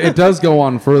 it does go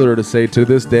on further to say, to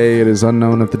this day, it is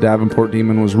unknown if the Davenport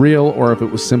demon was real or if it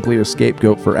was simply a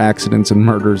scapegoat for accidents and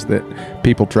murders that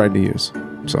people tried to use.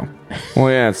 So, well,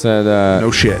 yeah, it said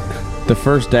no shit. The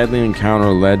first deadly encounter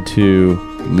led to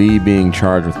Lee being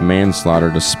charged with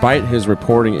manslaughter, despite his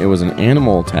reporting it was an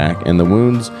animal attack and the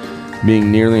wounds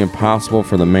being nearly impossible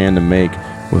for the man to make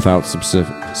without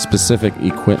specific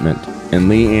equipment. And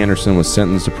Lee Anderson was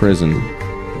sentenced to prison.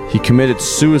 He committed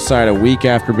suicide a week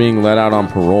after being let out on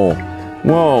parole.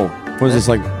 Whoa, what is this,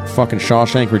 like fucking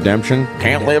Shawshank Redemption?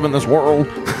 Can't live in this world.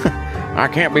 I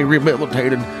can't be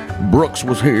rehabilitated. Brooks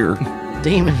was here.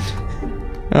 Demon.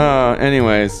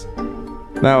 Anyways,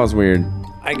 that was weird.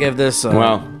 I give this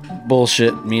a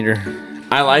bullshit meter.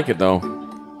 I like it though.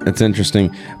 It's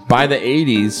interesting. By the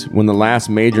 80s, when the last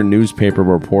major newspaper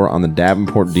report on the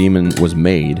Davenport demon was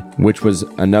made, which was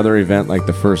another event like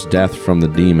the first death from the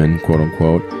demon, quote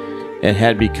unquote, it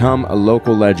had become a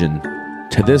local legend.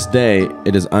 To this day,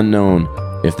 it is unknown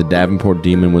if the Davenport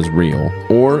demon was real,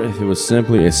 or if it was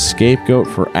simply a scapegoat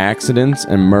for accidents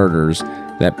and murders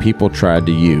that people tried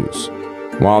to use.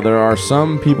 While there are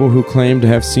some people who claim to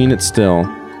have seen it still,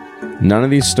 none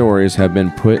of these stories have been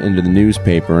put into the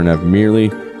newspaper and have merely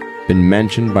been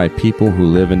mentioned by people who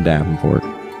live in Davenport.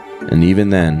 And even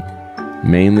then,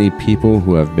 mainly people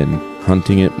who have been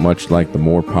hunting it, much like the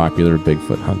more popular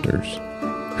Bigfoot hunters.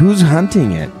 Who's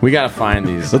hunting it? We gotta find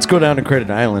these. Let's go down to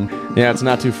Credit Island. Yeah, it's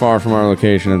not too far from our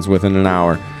location. It's within an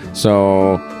hour.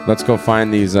 So let's go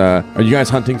find these. Are you guys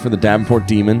hunting for the Davenport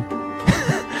demon?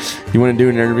 You want to do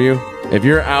an interview? If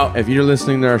you're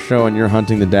listening to our show and you're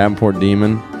hunting the Davenport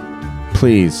demon,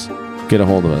 please get a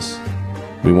hold of us.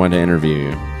 We want to interview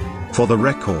you. For the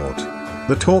record,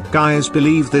 the Talk Guys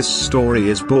believe this story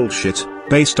is bullshit,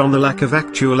 based on the lack of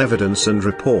actual evidence and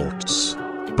reports.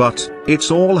 But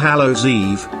it's All Hallows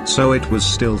Eve, so it was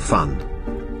still fun.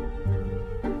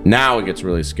 Now it gets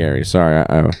really scary. Sorry,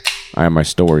 I have my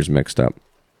stories mixed up.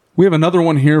 We have another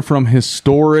one here from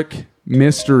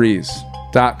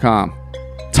historicmysteries.com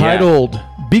titled,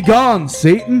 Begone,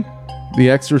 Satan! The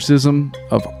Exorcism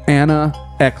of Anna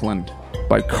Eklund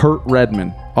by Kurt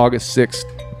Redman, August 6th,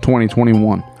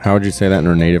 2021. How would you say that in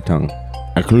her native tongue?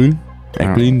 Eklund?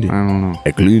 Eklund? I don't know.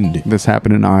 Eklund. This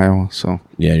happened in Iowa, so.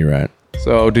 Yeah, you're right.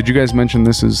 So, did you guys mention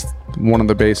this is one of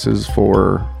the bases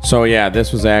for... So, yeah,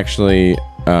 this was actually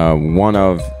one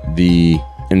of the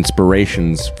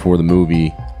inspirations for the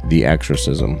movie The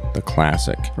Exorcism, the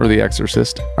classic. Or The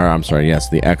Exorcist. Or, I'm sorry, yes,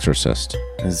 The Exorcist.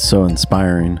 It's so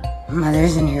inspiring.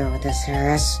 Mother's in here with us,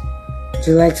 Harris. Would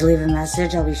you like to leave a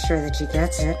message? I'll be sure that she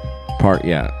gets it.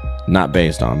 Not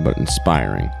based on, but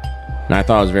inspiring. And I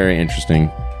thought it was very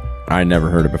interesting. I never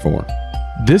heard it before.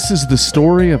 This is the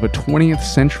story of a 20th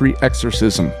century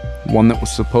exorcism, one that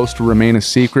was supposed to remain a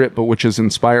secret, but which has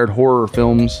inspired horror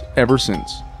films ever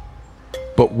since.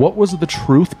 But what was the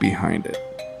truth behind it?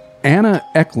 Anna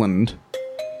Eklund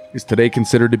is today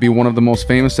considered to be one of the most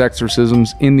famous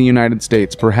exorcisms in the United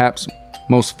States, perhaps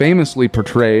most famously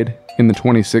portrayed in the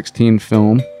 2016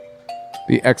 film,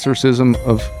 The Exorcism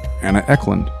of Anna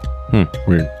Eklund.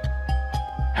 Weird.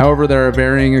 However, there are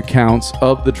varying accounts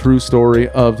of the true story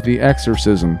of the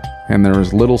exorcism, and there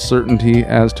is little certainty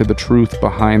as to the truth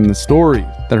behind the story.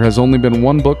 There has only been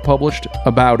one book published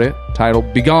about it,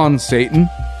 titled Begone, Satan,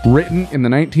 written in the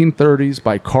 1930s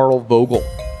by Carl Vogel.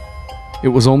 It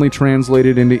was only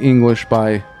translated into English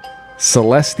by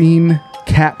Celestine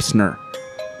Kapsner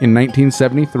in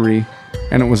 1973,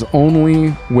 and it was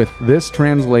only with this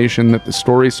translation that the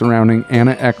story surrounding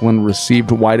Anna Eklund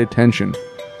received wide attention.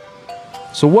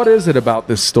 So what is it about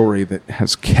this story that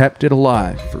has kept it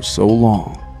alive for so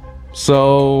long?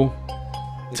 So,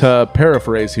 to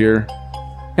paraphrase here,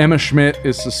 Emma Schmidt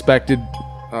is suspected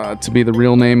to be the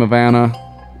real name of Anna,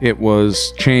 It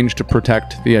was changed to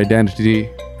protect the identity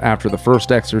after the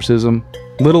first exorcism.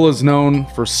 Little is known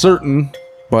for certain,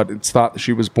 but it's thought that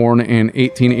she was born in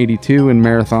 1882 in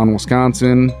Marathon,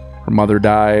 Wisconsin. Her mother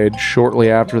died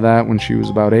shortly after that when she was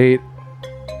about 8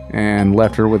 and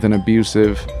left her with an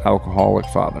abusive, alcoholic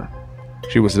father.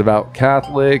 She was a devout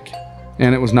Catholic,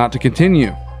 and it was not to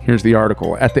continue. Here's the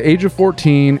article. At the age of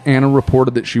 14, Anna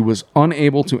reported that she was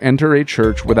unable to enter a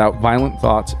church without violent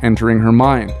thoughts entering her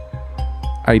mind.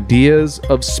 Ideas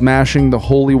of smashing the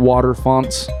holy water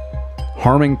fonts,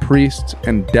 harming priests,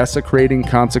 and desecrating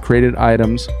consecrated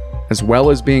items, as well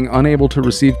as being unable to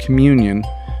receive communion,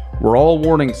 were all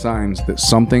warning signs that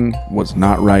something was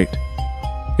not right.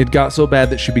 It got so bad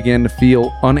that she began to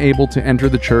feel unable to enter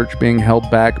the church, being held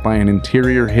back by an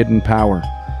interior hidden power.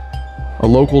 A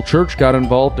local church got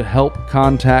involved to help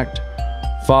contact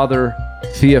Father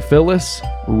Theophilus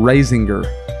Reisinger.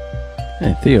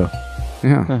 Hey, Theo.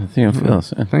 Yeah. Oh,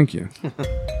 Theophilus. Yeah. Thank you.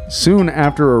 Soon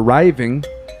after arriving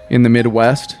in the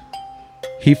Midwest,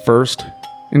 he first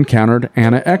encountered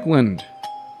Anna Eklund.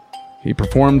 He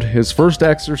performed his first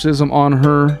exorcism on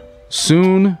her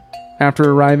soon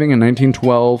after arriving in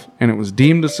 1912, and it was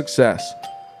deemed a success.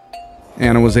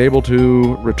 Anna was able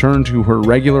to return to her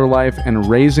regular life, and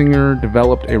Reisinger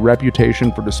developed a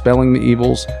reputation for dispelling the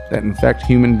evils that infect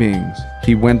human beings.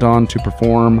 He went on to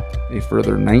perform a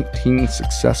further 19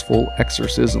 successful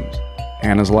exorcisms.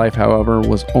 Anna's life, however,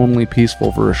 was only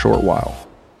peaceful for a short while.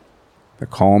 The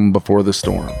calm before the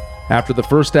storm. After the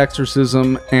first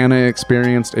exorcism, Anna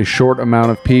experienced a short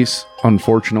amount of peace.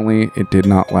 Unfortunately, it did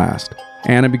not last.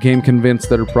 Anna became convinced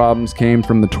that her problems came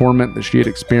from the torment that she had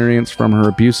experienced from her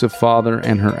abusive father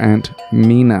and her aunt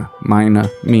Mina,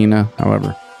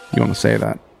 however you want to say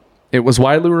that. It was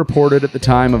widely reported at the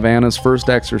time of Anna's first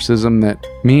exorcism that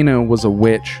Mina was a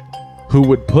witch who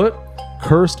would put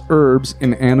cursed herbs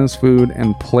in Anna's food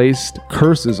and placed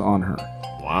curses on her.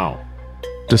 Wow.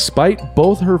 Despite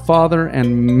both her father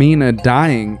and Mina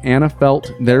dying, Anna felt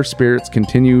their spirits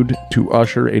continued to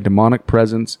usher a demonic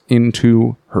presence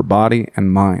into her body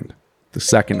and mind. The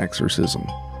second exorcism.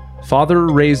 Father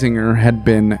Reisinger had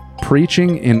been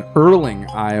preaching in Erling,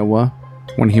 Iowa,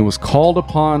 when he was called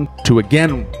upon to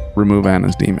again remove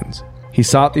Anna's demons. He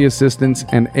sought the assistance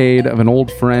and aid of an old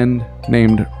friend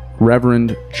named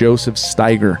Reverend Joseph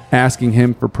Steiger, asking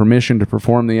him for permission to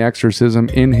perform the exorcism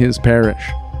in his parish.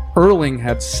 Erling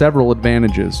had several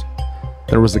advantages.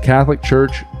 There was a Catholic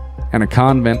church and a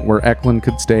convent where Eklund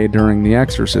could stay during the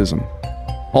exorcism.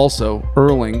 Also,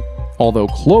 Erling, although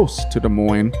close to Des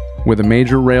Moines, with a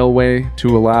major railway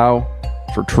to allow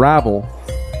for travel,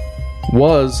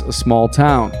 was a small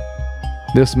town.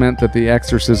 This meant that the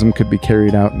exorcism could be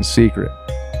carried out in secret.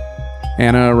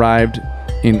 Anna arrived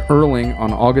in Erling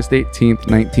on August 18,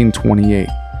 1928.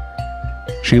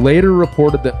 She later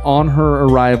reported that on her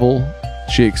arrival,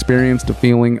 she experienced a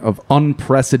feeling of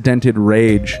unprecedented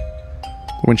rage.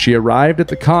 When she arrived at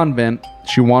the convent,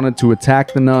 she wanted to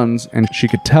attack the nuns, and she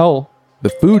could tell the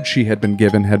food she had been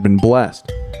given had been blessed.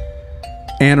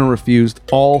 Anna refused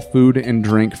all food and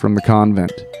drink from the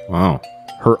convent. Wow.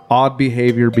 Her odd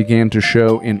behavior began to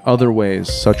show in other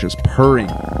ways, such as purring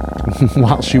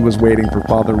while she was waiting for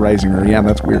Father Reisinger. Yeah,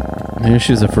 that's weird. Maybe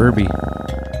she's a Furby.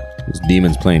 Those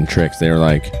demons playing tricks. They were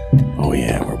like, oh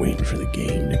yeah, we're waiting for the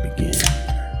game to begin.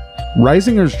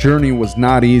 Reisinger's journey was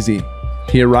not easy.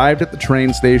 He arrived at the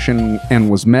train station and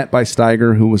was met by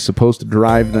Steiger, who was supposed to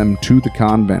drive them to the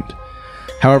convent.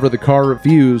 However, the car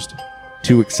refused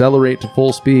to accelerate to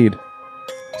full speed.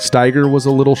 Steiger was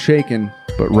a little shaken,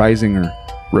 but Reisinger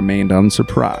remained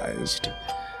unsurprised.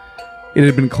 It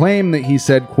had been claimed that he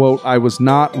said, quote, "I was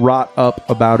not wrought up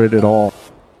about it at all.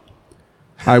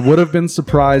 I would have been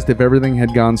surprised if everything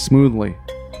had gone smoothly.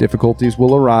 Difficulties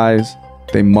will arise.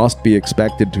 They must be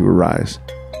expected to arise.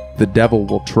 The devil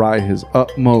will try his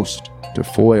utmost to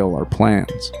foil our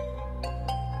plans."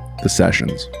 The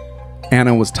sessions.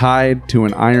 Anna was tied to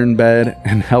an iron bed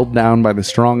and held down by the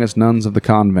strongest nuns of the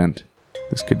convent.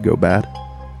 This could go bad.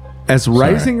 As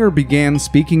Reisinger began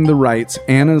speaking the rites,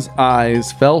 Anna's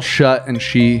eyes fell shut and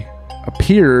she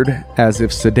appeared as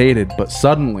if sedated, but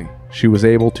suddenly she was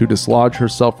able to dislodge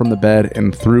herself from the bed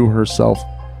and threw herself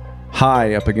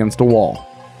high up against a wall.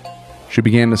 She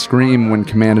began to scream when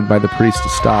commanded by the priest to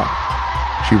stop.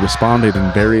 She responded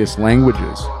in various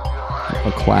languages,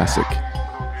 a classic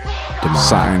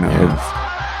sign of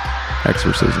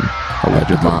exorcism,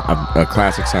 allegedly. A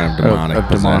classic sign of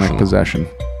demonic possession.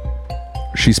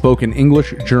 She spoke in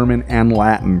English, German, and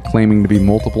Latin, claiming to be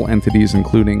multiple entities,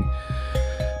 including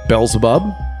Beelzebub,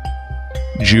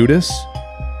 Judas,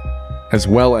 as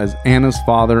well as Anna's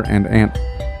father and Aunt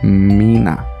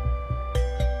Mina.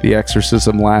 The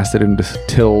exorcism lasted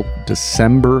until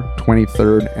December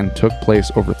 23rd and took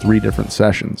place over 3 different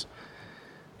sessions.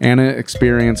 Anna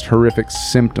experienced horrific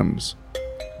symptoms,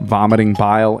 vomiting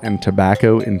bile and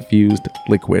tobacco-infused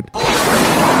liquid.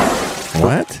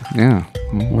 What? Yeah.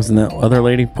 Wasn't that other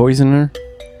lady poisoning her?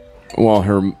 Well,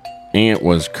 her aunt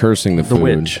was cursing the food. The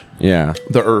witch. Yeah.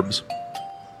 The herbs.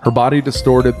 Her body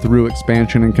distorted through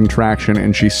expansion and contraction,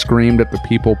 and she screamed at the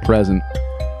people present,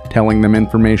 telling them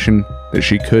information that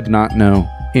she could not know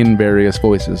in various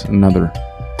voices. Another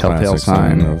telltale Classic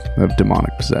sign sign of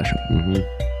demonic possession.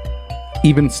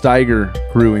 Even Steiger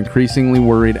grew increasingly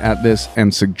worried at this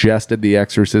and suggested the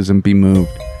exorcism be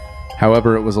moved.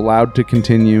 However, it was allowed to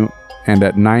continue, and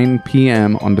at 9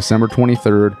 p.m. on December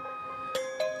 23rd,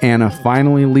 Anna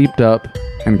finally leaped up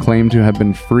and claimed to have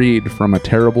been freed from a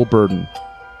terrible burden.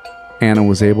 Anna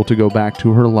was able to go back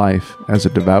to her life as a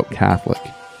devout Catholic.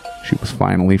 She was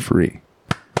finally free.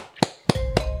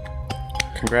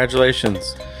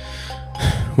 Congratulations.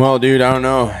 Well, dude, I don't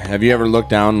know. Have you ever looked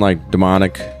down like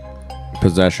demonic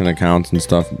possession accounts and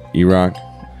stuff, E-Rock?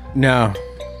 No.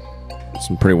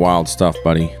 Some pretty wild stuff,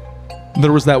 buddy.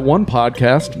 There was that one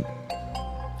podcast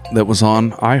that was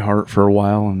on iHeart for a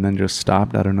while and then just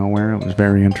stopped out of nowhere. It was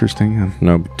very interesting. And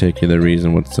No particular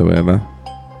reason whatsoever.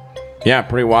 Yeah,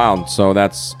 pretty wild. So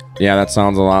that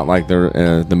sounds a lot like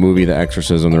the movie The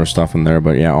Exorcism. There was stuff in there,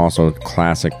 but yeah, also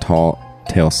classic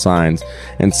telltale signs.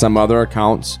 And some other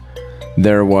accounts,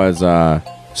 there was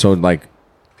so like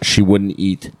she wouldn't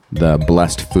eat the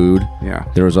blessed food. Yeah.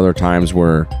 There was other times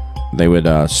where they would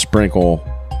sprinkle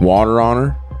water on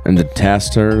her and to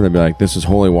test her. They'd be like, "This is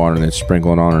holy water," and they'd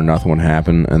sprinkle it on her. Nothing would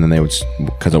happen, and then they would,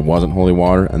 because it wasn't holy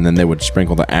water, and then they would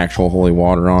sprinkle the actual holy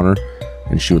water on her,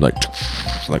 and she would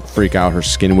like freak out. Her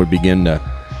skin would begin to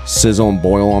sizzle and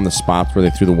boil on the spots where they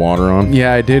threw the water on.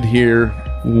 yeah, I did hear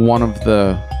one of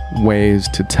the ways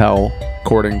to tell,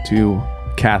 according to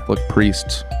Catholic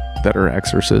priests that are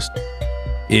exorcists,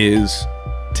 is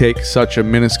take such a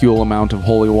minuscule amount of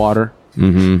holy water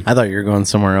I thought you were going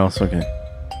somewhere else. Okay.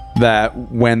 that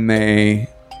when they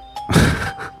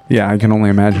yeah, I can only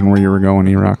imagine where you were going,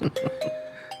 E-Rock.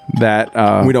 That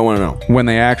We don't want to know. when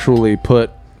they actually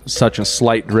put such a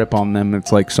slight drip on them,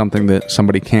 it's like something that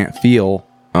somebody can't feel.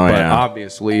 Oh, but yeah.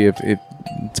 obviously if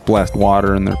it's blessed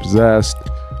water and they're possessed,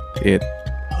 it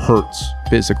hurts,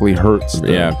 physically hurts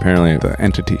Yeah, apparently the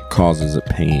entity. causes it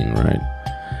pain, right?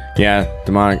 Yeah,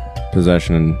 demonic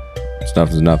possession and stuff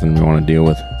is nothing we want to deal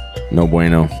with. No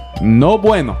bueno. No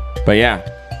bueno. But yeah,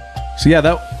 So yeah,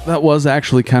 that was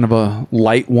actually kind of a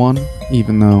light one,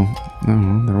 even though I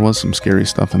don't know, there was some scary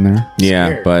stuff in there.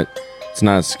 yeah, but it's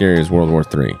not as scary as World War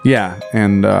III. Yeah,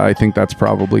 and I think that's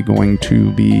probably going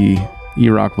to be...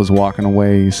 E-Rock was walking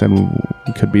away. He said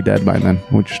we could be dead by then,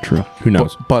 which is true. Who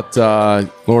knows? But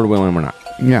Lord willing, we're not.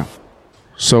 yeah.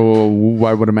 So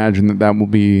I would imagine that will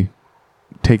be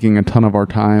taking a ton of our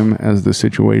time as the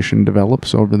situation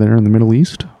develops over there in the Middle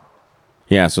East.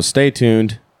 Yeah, so stay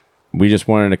tuned. We just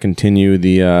wanted to continue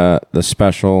the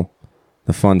special,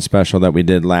 the fun special that we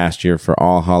did last year for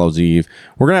All Hallows Eve.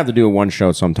 We're gonna have to do a one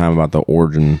show sometime about the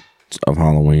origin of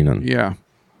Halloween and Yeah,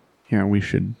 we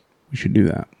should do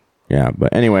that. yeah.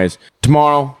 But anyways,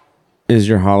 tomorrow is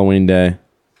your Halloween day.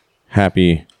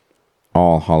 Happy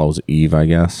All Hallows Eve, I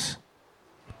guess.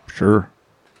 Sure.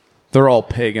 They're all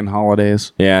pagan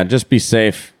holidays. Yeah, just be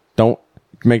safe. Don't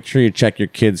make sure you check your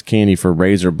kids' candy for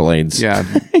razor blades. Yeah.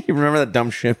 You remember that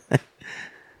dumb shit?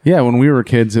 Yeah, when we were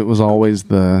kids, it was always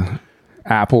the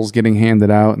apples getting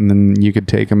handed out, and then you could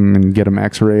take them and get them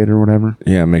x-rayed or whatever.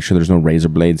 Yeah, make sure there's no razor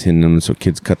blades hitting them so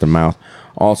kids cut their mouth.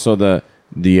 Also, the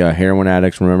heroin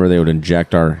addicts, remember they would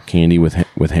inject our candy with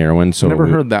heroin. So Never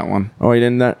heard that one. Oh, you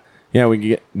didn't? That? Yeah,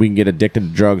 we can get addicted to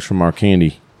drugs from our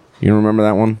candy. You don't remember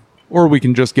that one? Or we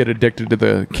can just get addicted to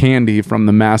the candy from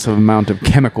the massive amount of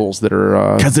chemicals that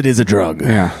are... Because it is a drug.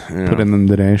 put in them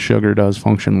today. Sugar does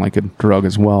function like a drug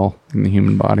as well in the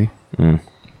human body.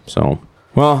 So,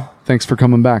 well, Thanks for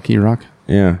coming back, E-Rock.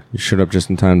 yeah, you showed up just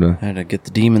in time to... I had to get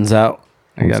the demons out.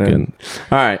 I got it.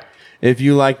 All right. If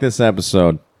you like this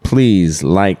episode, please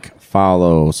like,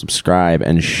 follow, subscribe,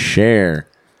 and share.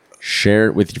 Share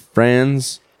it with your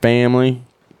friends, family,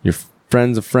 your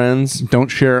friends of friends, Don't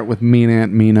share it with mean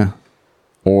Aunt Mina.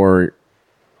 or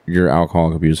your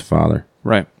alcoholic abusive father.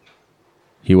 Right.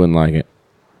 He wouldn't like it.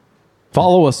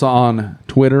 Follow us on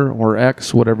Twitter or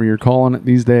X, whatever you're calling it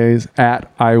these days,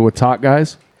 at Iowa Talk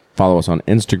Guys. Follow us on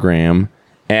Instagram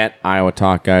at Iowa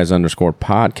Talk Guys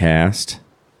 _podcast.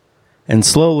 And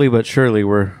slowly but surely,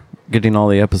 we're getting all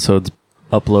the episodes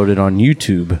uploaded on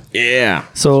YouTube. Yeah.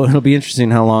 So it'll be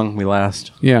interesting how long we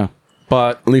last. Yeah.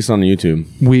 But At least on YouTube.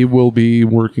 we will be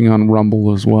working on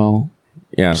Rumble as well.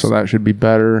 Yeah. So that should be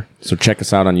better. So check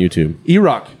us out on YouTube.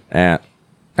 E-Rock At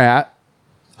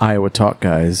Iowa Talk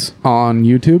Guys. on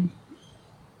YouTube.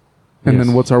 And Yes.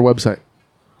 then what's our website?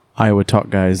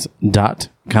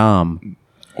 iowatalkguys.com.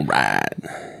 All right.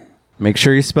 Make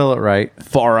sure you spell it right.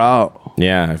 Far out.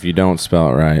 Yeah, if you don't spell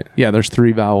it right. Yeah, there's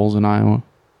 3 vowels in Iowa.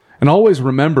 And always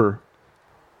remember,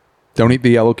 don't eat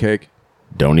the yellow cake.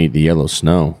 Don't eat the yellow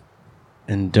snow.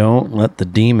 And don't let the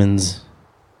demons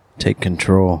take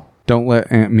control. Don't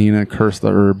let Aunt Mina curse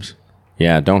the herbs.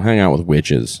 Yeah, don't hang out with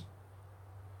witches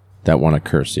that want to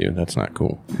curse you. That's not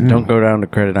cool. Don't go down to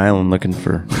Credit Island looking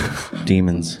for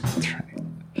demons.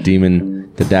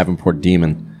 Demon, the Davenport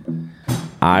demon.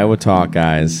 Iowa Talk,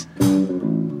 guys.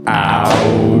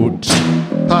 Out.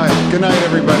 Hi, good night,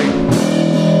 everybody.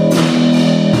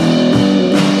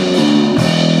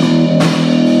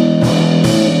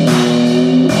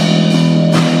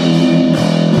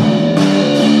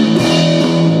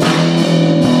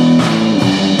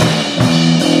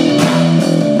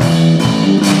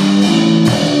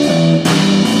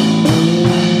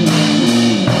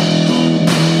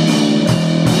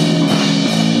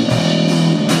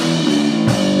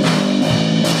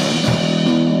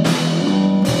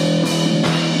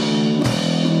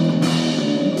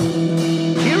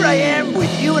 Here I am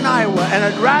with you in Iowa, and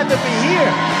I'd rather be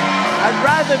here. I'd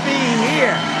rather be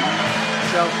here.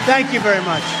 So thank you very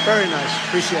much. Very nice.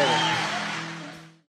 Appreciate it.